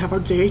let's go have our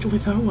date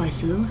with our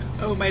waifu.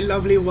 Oh, my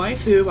lovely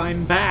waifu,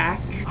 I'm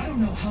back. I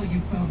don't know how you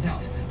found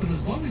out, but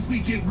as long as we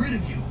get rid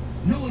of you,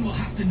 no one will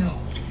have to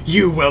know.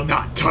 You will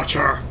not touch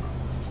her!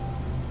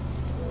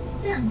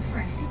 Don't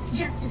fret, it's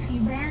just a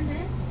few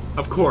bandits.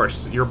 Of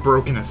course, you're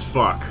broken as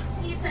fuck.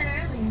 You said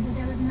earlier that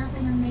there was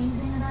nothing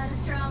amazing about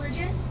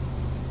astrologists?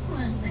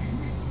 Well then,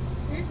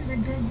 this is a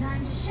good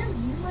time to show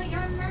you what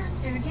your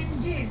master can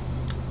do.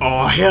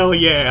 Oh, hell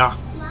yeah!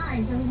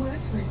 Lies are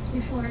worthless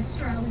before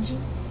astrology.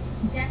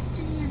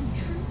 Destiny and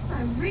truth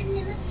are written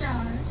in the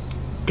stars.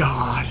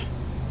 God.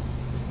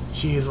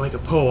 She is like a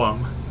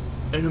poem.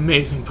 An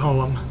amazing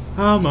poem.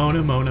 Oh,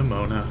 Mona, Mona,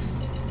 Mona.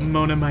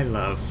 Mona, my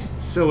love.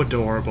 So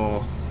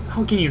adorable.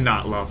 How can you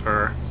not love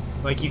her?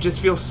 Like, you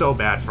just feel so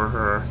bad for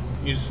her.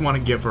 You just want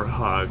to give her a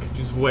hug.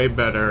 She's way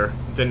better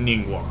than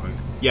Ningguang.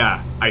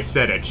 Yeah, I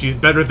said it. She's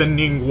better than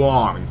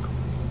Ningguang.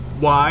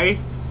 Why?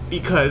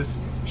 Because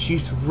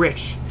she's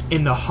rich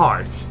in the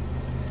heart.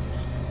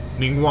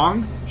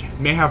 Ningguang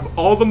may have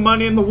all the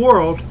money in the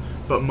world,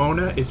 but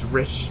Mona is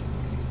rich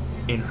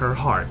in her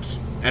heart.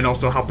 And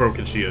also how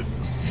broken she is.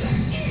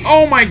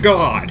 Oh my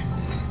god!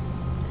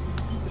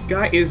 This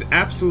guy is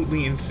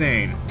absolutely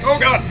insane. Oh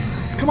god!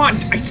 Come on!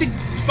 I said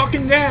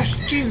fucking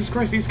dash! Jesus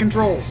Christ, these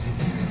controls!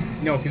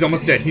 No, he's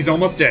almost dead. He's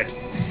almost dead.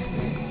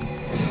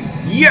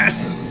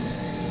 Yes!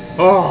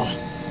 Oh.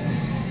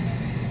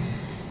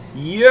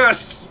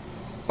 Yes!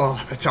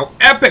 Oh, that's how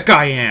epic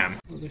I am!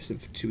 Oh, there's some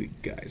Fatui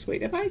guys.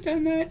 Wait, have I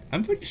done that?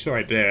 I'm pretty sure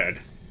I did.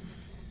 I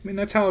mean,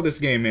 that's how this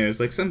game is.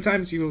 Like,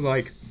 sometimes you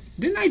like,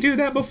 didn't I do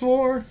that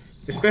before?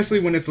 Especially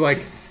when it's like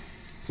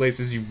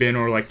places you've been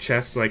or like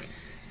chests, like,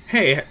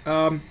 hey,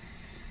 haven't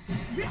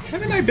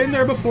I been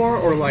there before?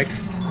 Or like,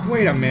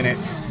 wait a minute,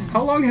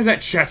 how long has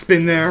that chest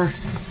been there?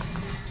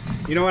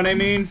 You know what I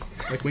mean?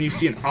 Like when you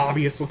see an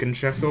obvious looking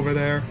chest over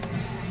there,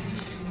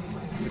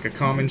 like a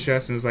common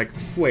chest, and it's like,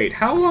 wait,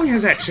 how long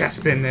has that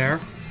chest been there?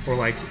 Or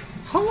like,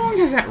 how long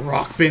has that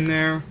rock been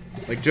there?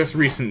 Like just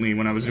recently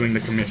when I was doing the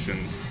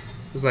commissions,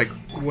 it was like,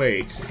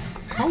 wait,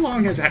 how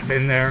long has that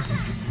been there?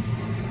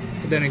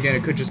 But then again,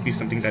 it could just be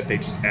something that they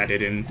just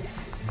added in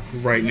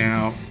right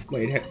now.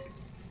 Wait,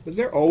 was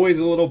there always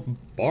a little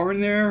barn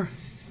there?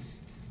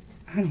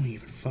 I don't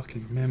even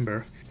fucking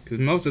remember. Because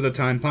most of the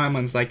time,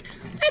 Paimon's like,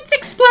 let's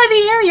explore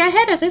the area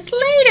ahead of us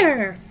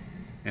later!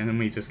 And then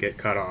we just get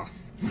cut off.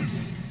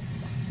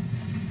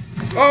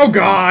 Oh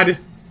god!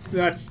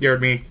 That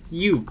scared me.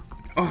 You...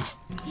 Oh.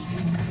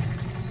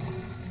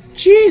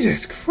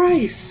 Jesus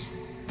Christ!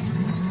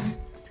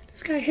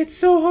 This guy hits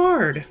so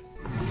hard.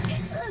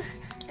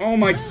 Oh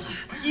my...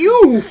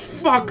 You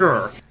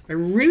fucker! I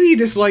really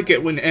dislike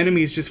it when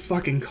enemies just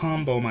fucking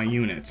combo my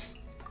units.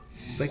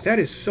 It's like, that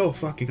is so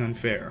fucking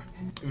unfair.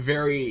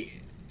 Very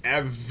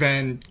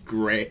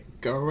avant-garde?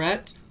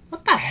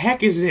 What the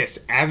heck is this?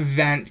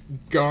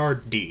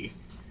 Avant-garde.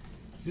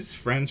 Is this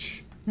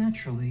French?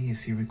 Naturally,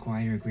 if you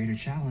require a greater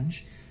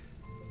challenge,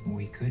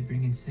 we could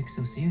bring in 6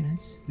 of the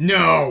units.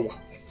 No!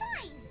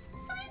 Slimes!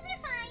 Slimes are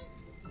fine!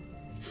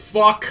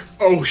 Fuck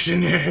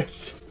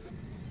Oceanits!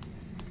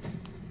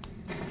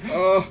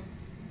 Oh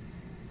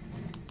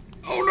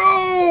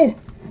no!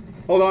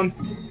 Hold on.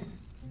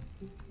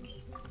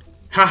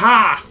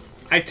 Haha!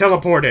 I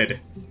teleported!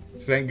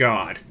 Thank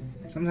God.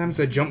 Sometimes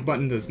the jump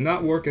button does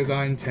not work as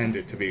I intend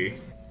it to be.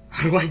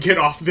 How do I get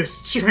off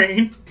this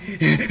train?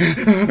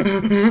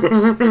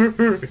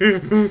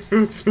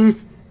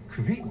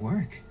 Great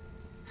work.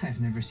 I've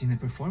never seen a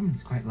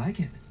performance quite like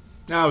it.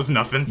 That was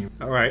nothing.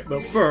 Alright,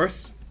 but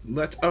first,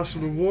 let us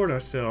reward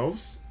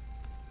ourselves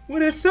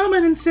with a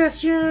summoning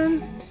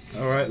session!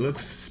 Alright,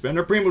 let's spend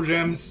our Primo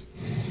Gems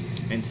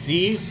and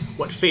see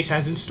what fate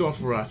has in store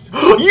for us.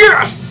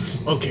 Yes!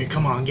 Okay,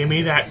 come on, give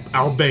me that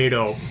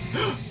albedo.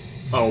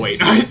 Oh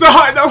wait, I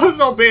thought that was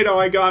albedo.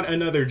 I got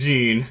another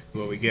gene.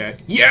 What we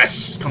get?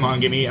 Yes! Come on,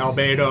 give me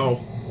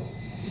albedo.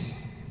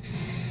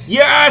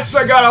 Yes!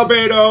 I got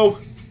albedo!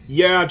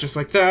 Yeah, just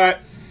like that.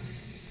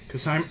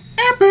 Because I'm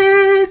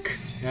epic!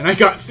 And I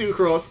got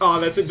sucrose. Oh,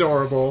 that's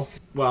adorable.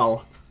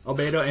 Well,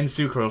 albedo and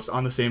sucrose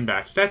on the same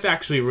batch. That's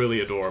actually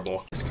really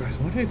adorable. Jesus Christ,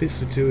 what are these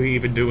Fatui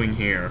even doing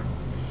here?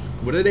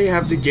 What do they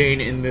have to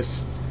gain in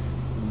this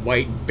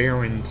white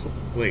barren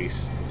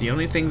place? The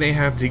only thing they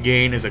have to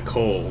gain is a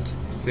cold.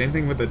 Same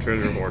thing with the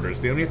treasure hoarders.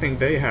 The only thing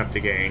they have to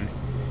gain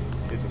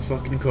is a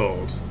fucking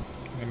cold.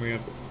 Memory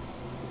up.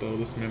 Though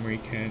this memory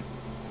can't.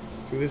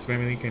 Through this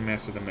memory, you can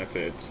master the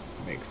method to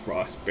make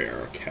Frost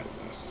Bear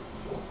catalyst.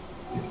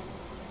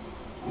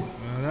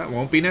 That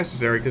won't be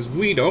necessary because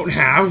we don't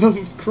have a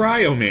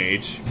Cryo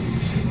Mage.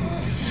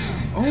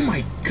 Oh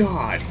my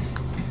god.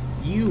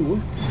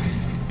 You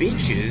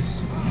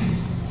bitches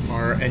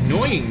are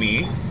annoying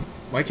me.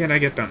 Why can't I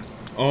get them?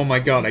 Oh my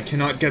god, I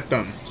cannot get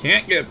them.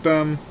 Can't get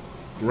them.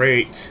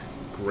 Great.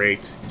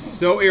 Great. I'm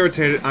so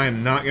irritated, I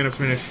am not gonna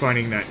finish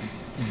fighting that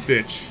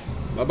bitch.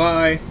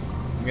 Bye-bye.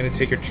 I'm gonna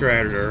take your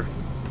treasure.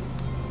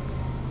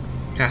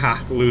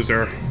 Haha,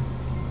 loser.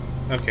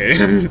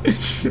 Okay.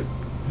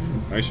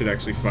 I should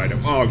actually fight him.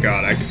 Oh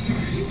god,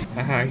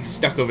 haha, he's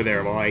stuck over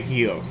there while I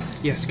heal.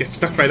 Yes, get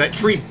stuck by that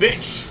tree,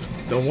 bitch!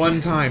 The one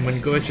time when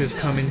glitches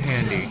come in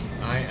handy.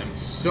 I am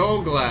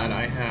so glad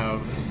I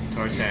have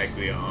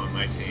Tartaglia on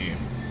my team.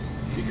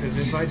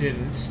 Because if I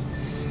didn't,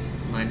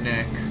 my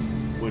neck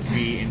would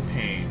be in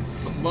pain.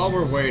 But while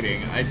we're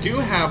waiting, I do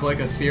have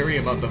like a theory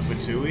about the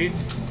Fatui.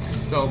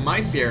 So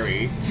my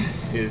theory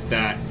is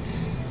that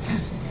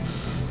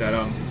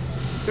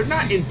they're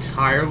not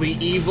entirely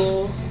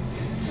evil.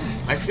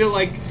 I feel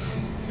like,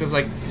 because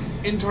like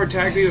in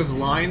Tartaglia's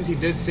lines, he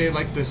did say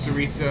like the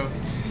Syriza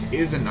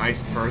is a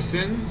nice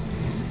person.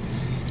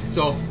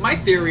 So my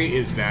theory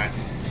is that,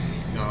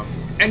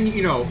 and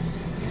you know,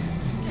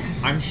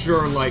 I'm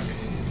sure like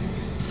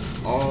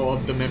all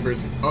of the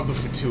members of the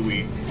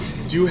Fatui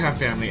do have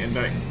family and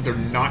that they're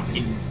not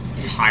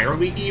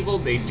entirely evil.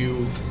 They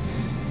do,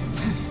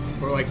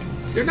 or like,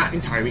 they're not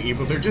entirely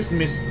evil, they're just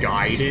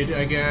misguided,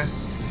 I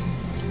guess,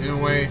 in a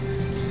way.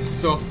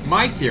 So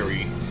my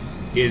theory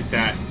is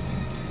that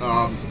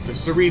the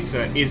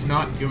Syriza is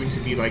not going to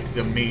be like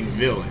the main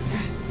villain.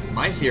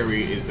 My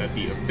theory is that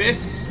the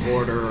Abyss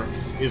Order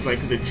is like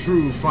the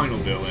true final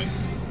villain.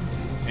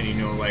 And you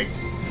know, like,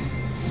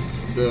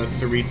 the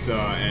Saritsa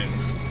and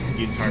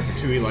the entire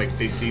Fatui, like,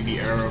 they see the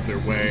error of their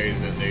ways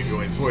and they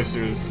join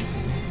forces.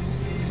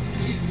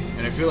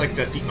 And I feel like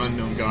that the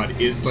Unknown God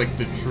is, like,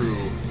 the true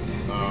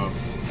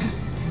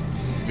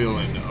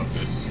villain of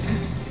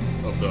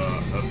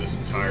this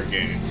entire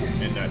game,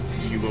 and that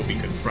she will be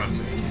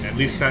confronted. At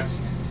least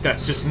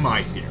that's just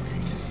my theory.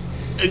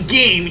 A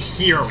game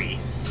theory.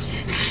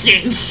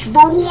 Thanks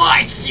for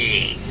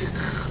watching.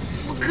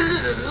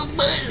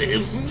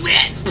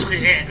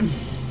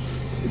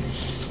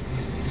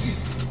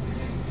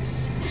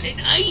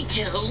 And I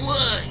tell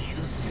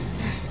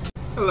lies.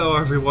 Hello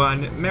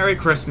everyone, Merry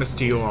Christmas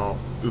to you all.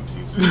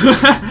 Oopsies.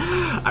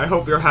 I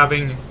hope you're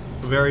having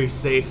a very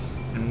safe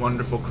and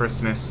wonderful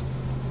Christmas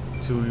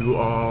to you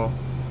all.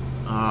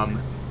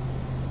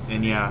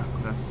 And yeah,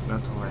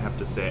 that's all I have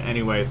to say.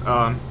 Anyways,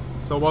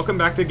 so welcome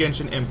back to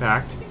Genshin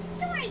Impact.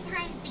 Story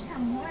times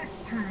become work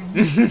time.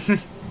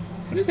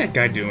 What is that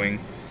guy doing?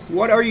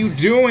 What are you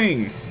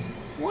doing?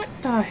 What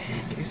the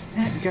heck is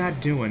that guy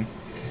doing?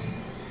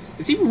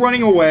 Is he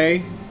running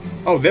away?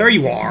 Oh, there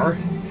you are.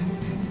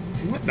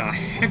 What the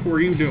heck were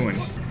you doing?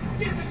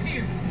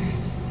 Disappear.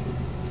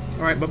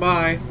 Alright,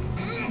 bye-bye.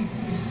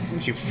 Why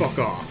don't you fuck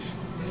off?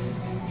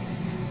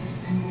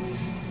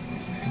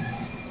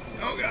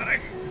 Oh god,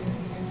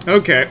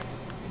 okay.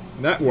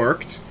 That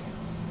worked.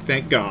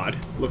 Thank God.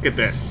 Look at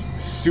this.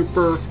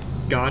 Super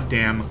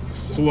goddamn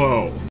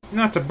slow.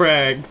 Not to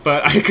brag,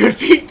 but I could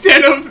beat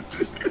 10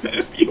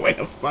 of you in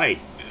a fight.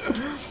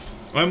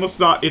 I almost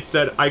thought it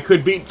said I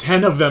could beat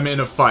 10 of them in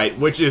a fight,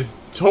 which is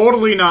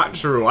totally not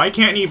true. I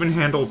can't even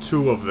handle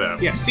 2 of them.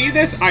 Yeah, see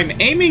this? I'm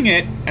aiming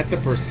it at the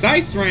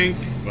precise rank,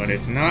 but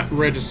it's not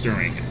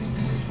registering.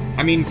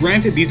 I mean,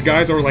 granted, these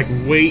guys are like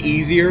way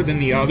easier than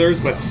the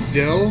others, but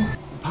still.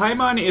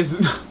 Paimon is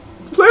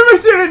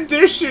limited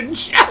edition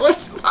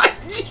Chalice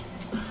Sponge.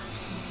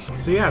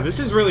 So yeah, this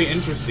is really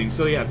interesting.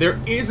 So yeah, there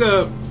is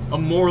a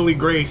morally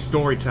gray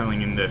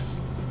storytelling in this.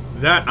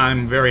 That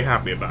I'm very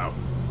happy about.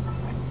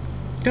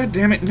 God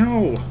damn it,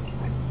 no!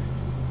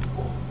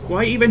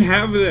 Why even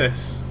have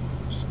this?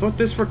 Just put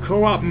this for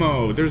co-op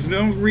mode. There's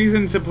no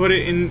reason to put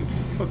it in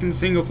fucking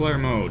single-player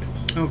mode.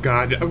 Oh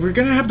god, we're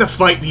gonna have to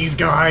fight these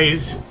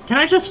guys. Can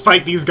I just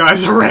fight these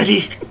guys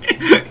already?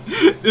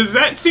 Does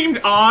that seem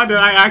odd that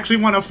I actually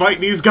want to fight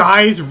these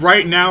guys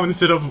right now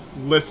instead of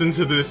listen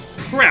to this?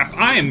 Crap,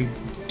 I am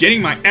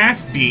getting my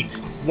ass beat.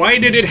 Why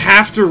did it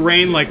have to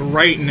rain like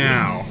right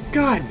now?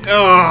 God,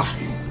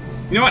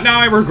 you know what, now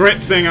I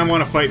regret saying I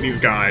want to fight these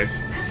guys.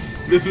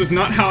 This was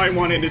not how I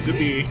wanted it to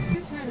be.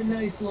 You've had a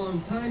nice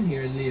long time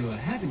here in Liyue,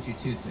 haven't you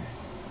two, sir?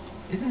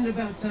 Isn't it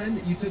about time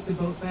that you took the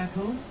boat back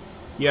home?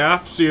 Yeah,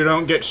 so you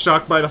don't get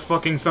shocked by the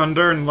fucking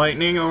thunder and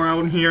lightning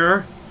around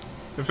here.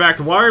 In fact,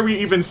 why are we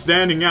even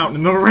standing out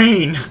in the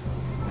rain?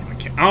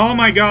 Oh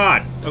my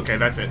god! Okay,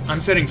 that's it.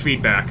 I'm setting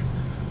feedback.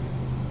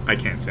 I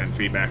can't send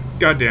feedback.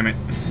 God damn it.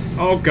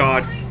 Oh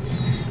god.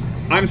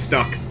 I'm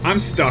stuck. I'm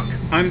stuck.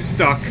 I'm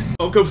stuck.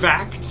 I'll go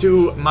back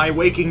to my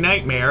waking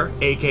nightmare,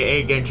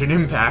 aka Genshin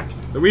Impact.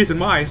 The reason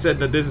why I said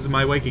that this is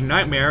my waking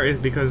nightmare is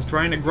because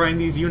trying to grind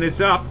these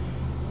units up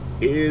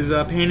is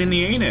a pain in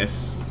the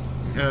anus,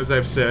 as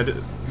I've said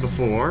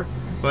before.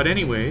 But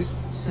anyways.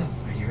 So,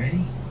 are you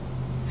ready?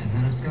 Then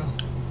let us go.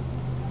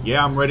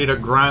 Yeah, I'm ready to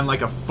grind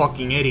like a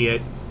fucking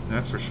idiot.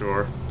 That's for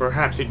sure.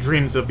 Perhaps he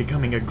dreams of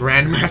becoming a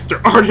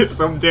Grandmaster Artist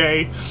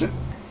someday.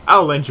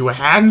 I'll lend you a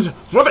hand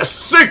for the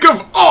sake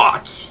of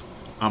art!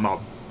 I'ma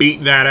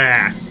beat that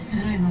ass.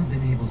 Had I not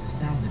been able to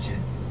salvage it,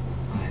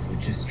 I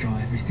would just draw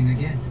everything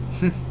again.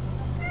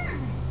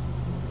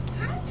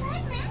 How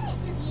pragmatic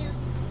of you.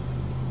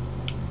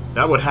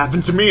 That would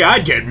happen to me,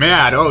 I'd get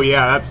mad. Oh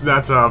yeah,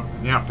 that's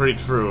yeah, pretty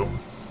true.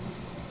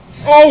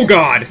 Oh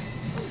god!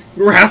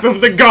 Wrath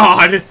of the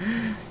god!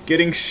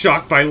 Getting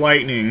shocked by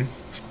lightning.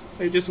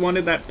 I just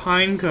wanted that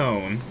pine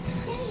cone.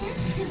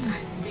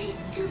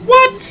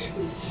 What?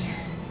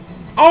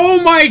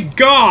 Oh my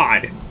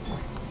god!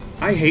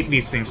 I hate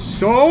these things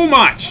so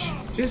much!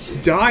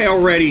 Just die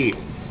already!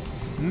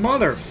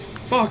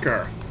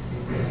 Motherfucker!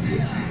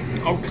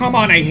 Oh, come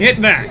on, I hit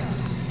that!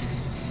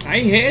 I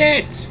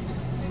hit it!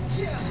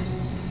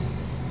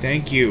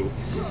 Thank you.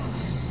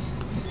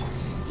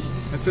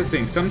 That's the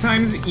thing.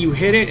 Sometimes you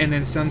hit it and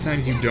then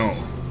sometimes you don't.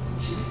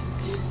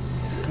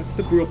 That's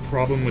the real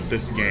problem with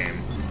this game.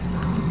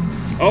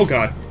 Oh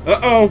god.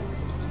 Uh-oh!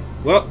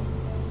 Well,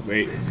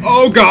 wait.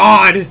 Oh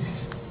god!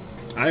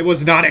 I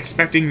was not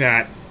expecting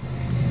that.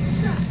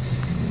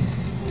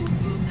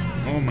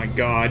 Oh my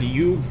god,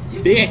 you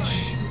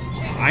bitch!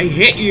 I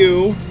hit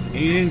you, and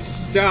you didn't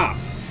stop.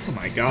 Oh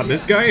my god,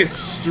 this guy is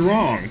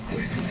strong.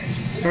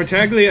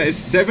 Tartaglia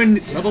is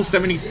level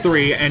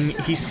 73, and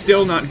he's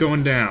still not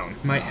going down.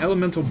 My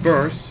elemental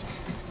burst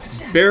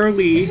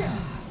barely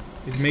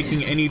is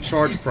making any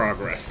charge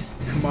progress.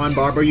 Come on,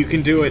 Barbara, you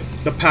can do it.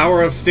 The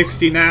power of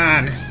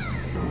 69.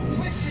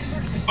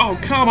 Oh,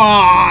 come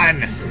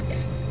on!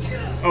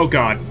 Oh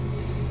god.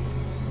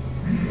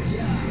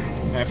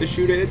 I have to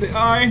shoot it at the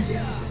eye.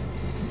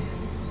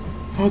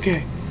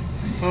 Okay.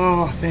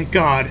 Oh, thank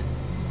god.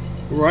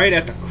 Right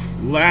at the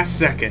last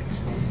second.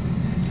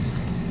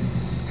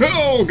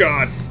 Oh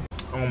god!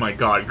 Oh my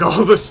god,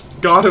 God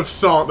of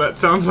Salt, that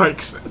sounds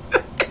like...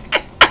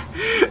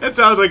 That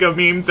sounds like a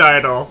meme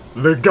title.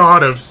 The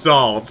God of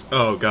Salt.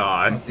 Oh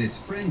god. But this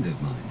friend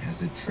of mine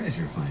has a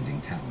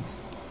treasure-finding talent,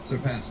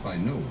 surpassed by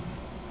no one.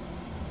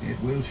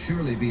 It will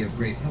surely be of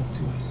great help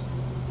to us.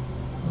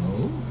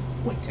 Oh?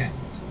 What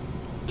talent?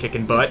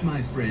 Kicking butt. If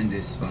my friend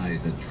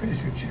espies a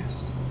treasure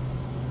chest,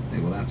 they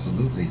will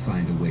absolutely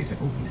find a way to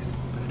open it.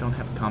 I don't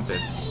have a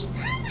compass.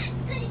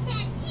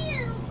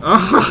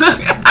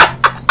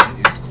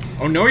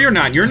 Oh no you're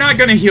not. You're not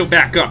gonna heal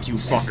back up, you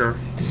fucker.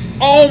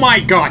 Oh my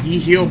god, he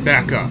healed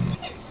back up.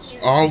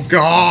 Oh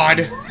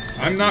god.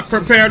 I'm not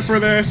prepared for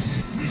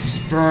this.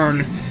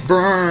 Burn.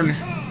 Burn.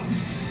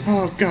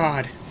 Oh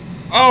god.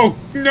 Oh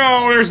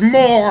no, there's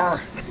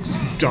more!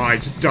 Die,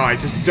 just die,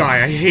 just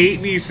die. I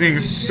hate these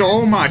things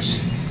so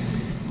much.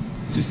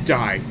 Just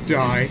die,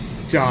 die,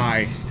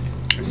 die.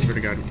 I swear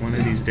to god, one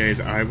of these days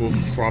I will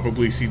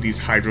probably see these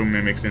hydro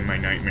mimics in my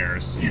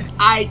nightmares.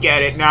 I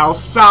get it now.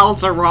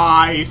 Salt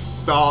arise.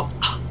 Salt.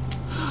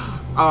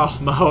 Oh,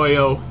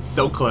 Mihoyo,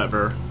 so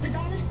clever. The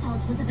god of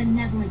salt was a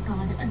benevolent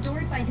god,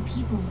 adored by the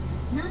people,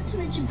 not to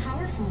mention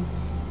powerful.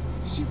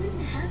 She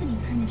wouldn't have any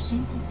kind of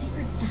shameful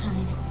secrets to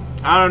hide.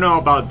 I don't know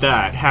about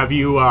that. Have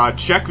you,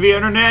 checked the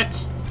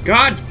internet?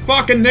 God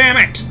fucking damn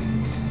it!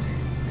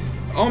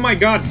 Oh my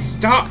god,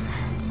 stop!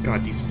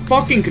 God, these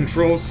fucking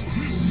controls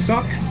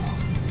suck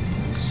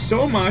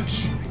so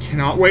much. I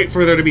cannot wait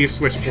for there to be a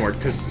switchboard,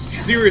 because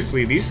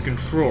seriously, these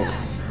controls...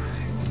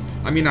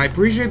 I mean, I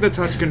appreciate the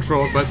touch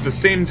controls, but at the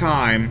same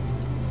time,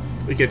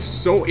 it gets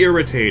so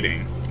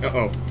irritating.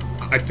 Uh-oh.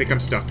 I think I'm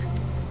stuck.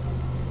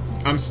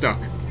 I'm stuck.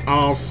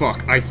 Oh,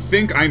 fuck. I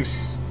think I'm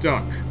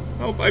stuck.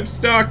 Oh, I'm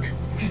stuck.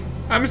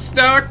 I'm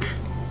stuck.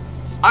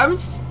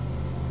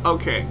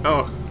 Okay.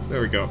 Oh,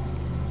 there we go.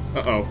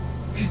 Uh-oh.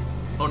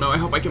 Oh no, I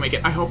hope I can make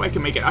it. I hope I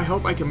can make it. I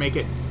hope I can make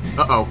it.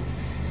 Uh-oh.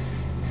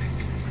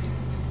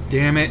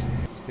 Damn it.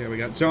 Yeah, we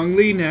got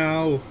Zhongli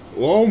now.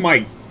 Oh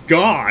my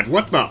god,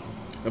 what the?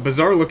 A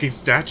bizarre looking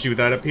statue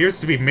that appears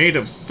to be made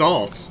of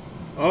salt.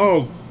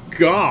 Oh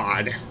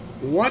god.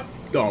 What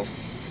the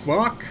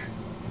fuck?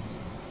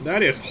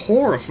 That is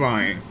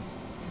horrifying.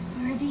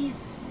 Are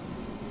these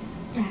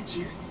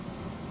statues?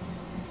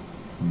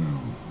 No.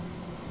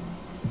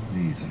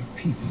 These are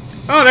people.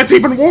 Oh, that's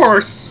even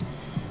worse!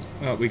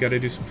 Oh, we gotta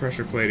do some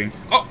pressure plating.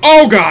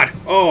 Oh god!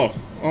 Oh.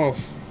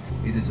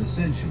 It is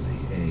essentially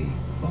a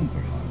bumper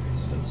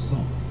harvest of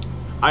salt.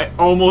 I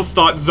almost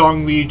thought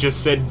Zhongli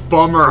just said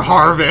bummer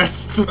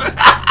harvest.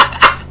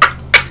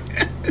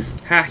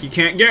 Ha, you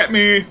can't get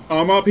me.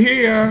 I'm up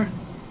here.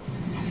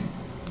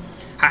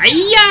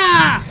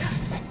 Hiya!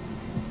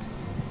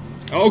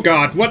 Oh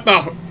god, what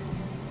the?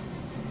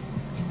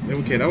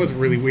 Okay, that was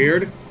really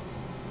weird.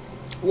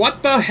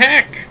 What the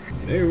heck?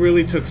 They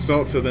really took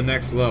salt to the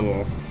next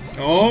level.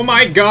 Oh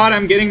my god,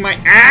 I'm getting my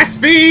ass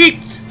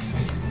beat!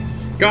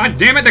 God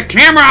damn it, the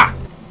camera!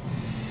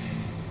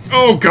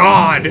 Oh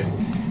god!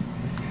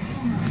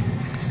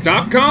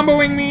 Stop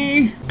comboing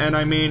me! And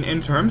I mean,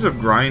 in terms of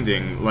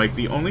grinding, like,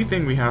 the only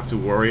thing we have to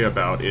worry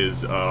about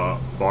is,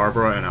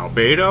 Barbara and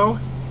Albedo,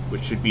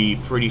 which should be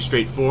pretty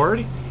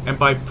straightforward. And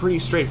by pretty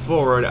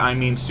straightforward, I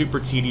mean super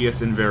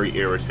tedious and very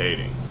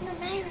irritating. No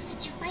matter if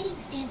it's your fighting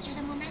stance or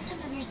the momentum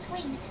of your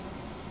swing,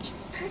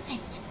 it's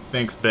perfect.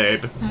 Thanks,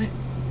 babe.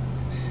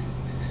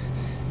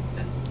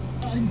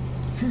 I'm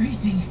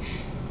freezing.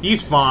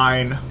 He's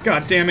fine.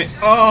 God damn it.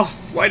 Oh,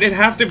 why did it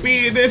have to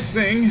be this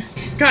thing?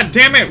 God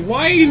damn it,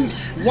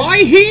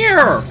 why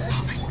here?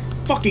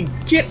 Fucking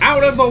get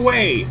out of the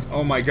way.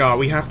 Oh my god,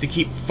 we have to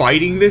keep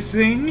fighting this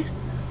thing?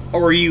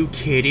 Are you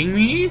kidding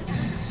me?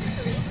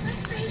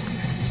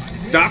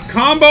 Stop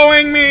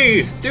comboing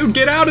me! Dude,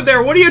 get out of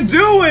there, what are you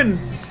doing?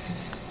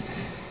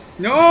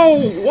 No,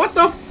 what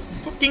the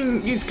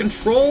fucking, these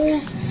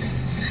controls?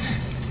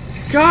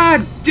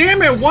 God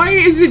damn it, why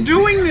is it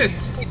doing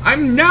this?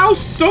 I'm now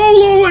so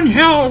low in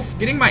health.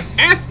 Getting my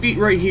ass beat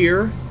right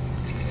here.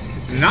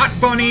 It's not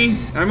funny.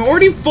 I'm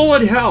already full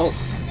of health.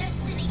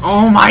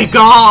 Oh my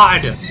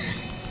god!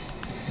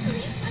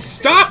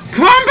 Stop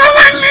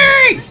comboing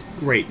me!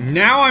 Great,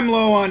 now I'm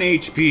low on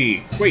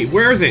HP. Wait,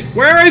 where is it?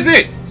 Where is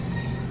it?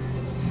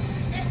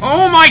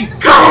 Oh my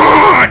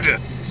god!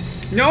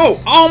 No,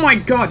 oh my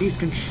god, these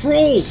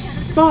controls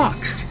suck.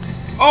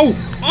 Oh,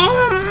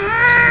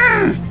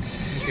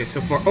 okay,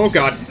 so far, oh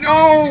god,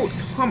 no,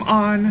 come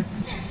on.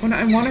 When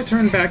I want to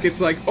turn back,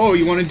 it's like, oh,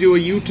 you want to do a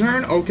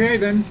U-turn? Okay,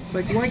 then.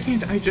 Like, why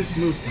can't I just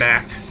move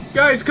back?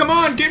 Guys, come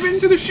on, get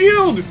into the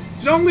shield!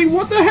 Zhongli,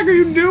 what the heck are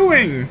you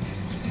doing?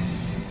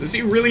 Does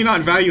he really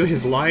not value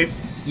his life?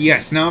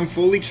 Yes, now I'm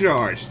fully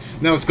charged.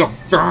 Now let's go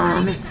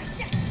burn!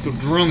 Let's go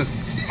drill this.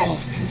 Oh,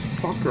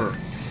 fucker.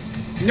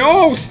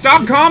 No,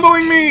 stop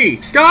comboing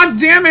me! God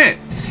damn it!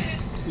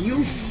 You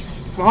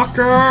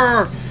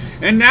fucker!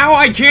 And now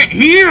I can't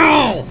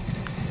heal!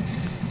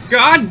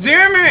 God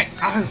damn it!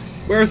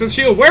 Where's the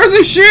shield? Where's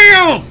the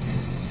shield?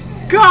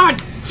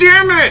 God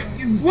damn it!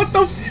 What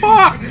the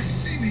fuck?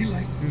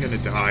 I'm gonna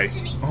die.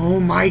 Oh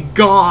my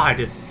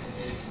god!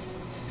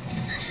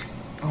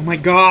 Oh my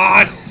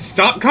god!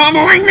 stop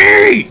comboing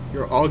me!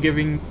 You're all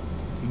giving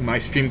my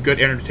stream good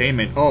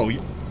entertainment. Oh,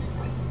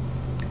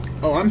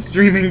 I'm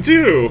streaming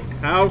too.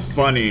 How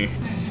funny.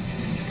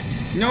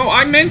 No,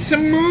 I meant to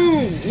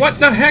move. What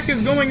the heck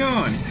is going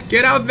on?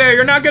 Get out there.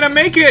 You're not gonna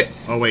make it.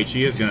 Oh wait,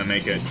 she is gonna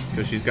make it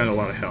because she's got a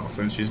lot of health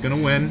and she's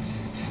gonna win.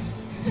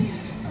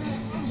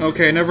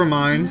 Okay, never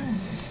mind.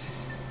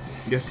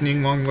 Guess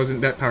Ningguang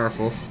wasn't that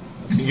powerful.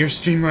 Your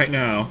stream right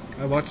now.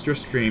 I watched your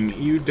stream.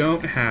 You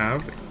don't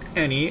have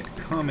any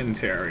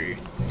commentary.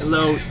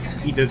 Hello,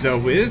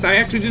 Itazowiz. I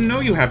actually didn't know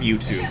you have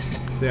YouTube.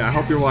 So yeah, I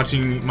hope you're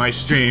watching my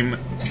stream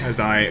as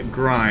I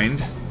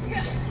grind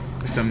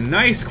with some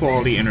nice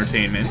quality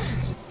entertainment.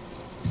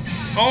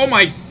 Oh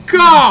my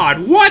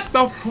god! What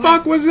the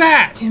fuck was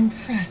that?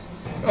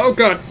 Impressed. Oh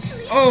god.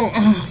 Oh,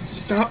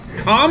 stop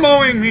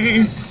comboing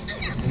me!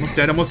 Almost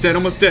dead, almost dead,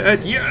 almost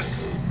dead.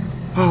 Yes!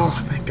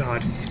 Oh, thank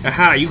god.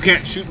 Aha, you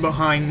can't shoot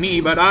behind me,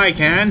 but I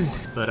can.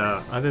 But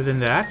other than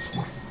that,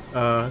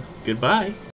 goodbye.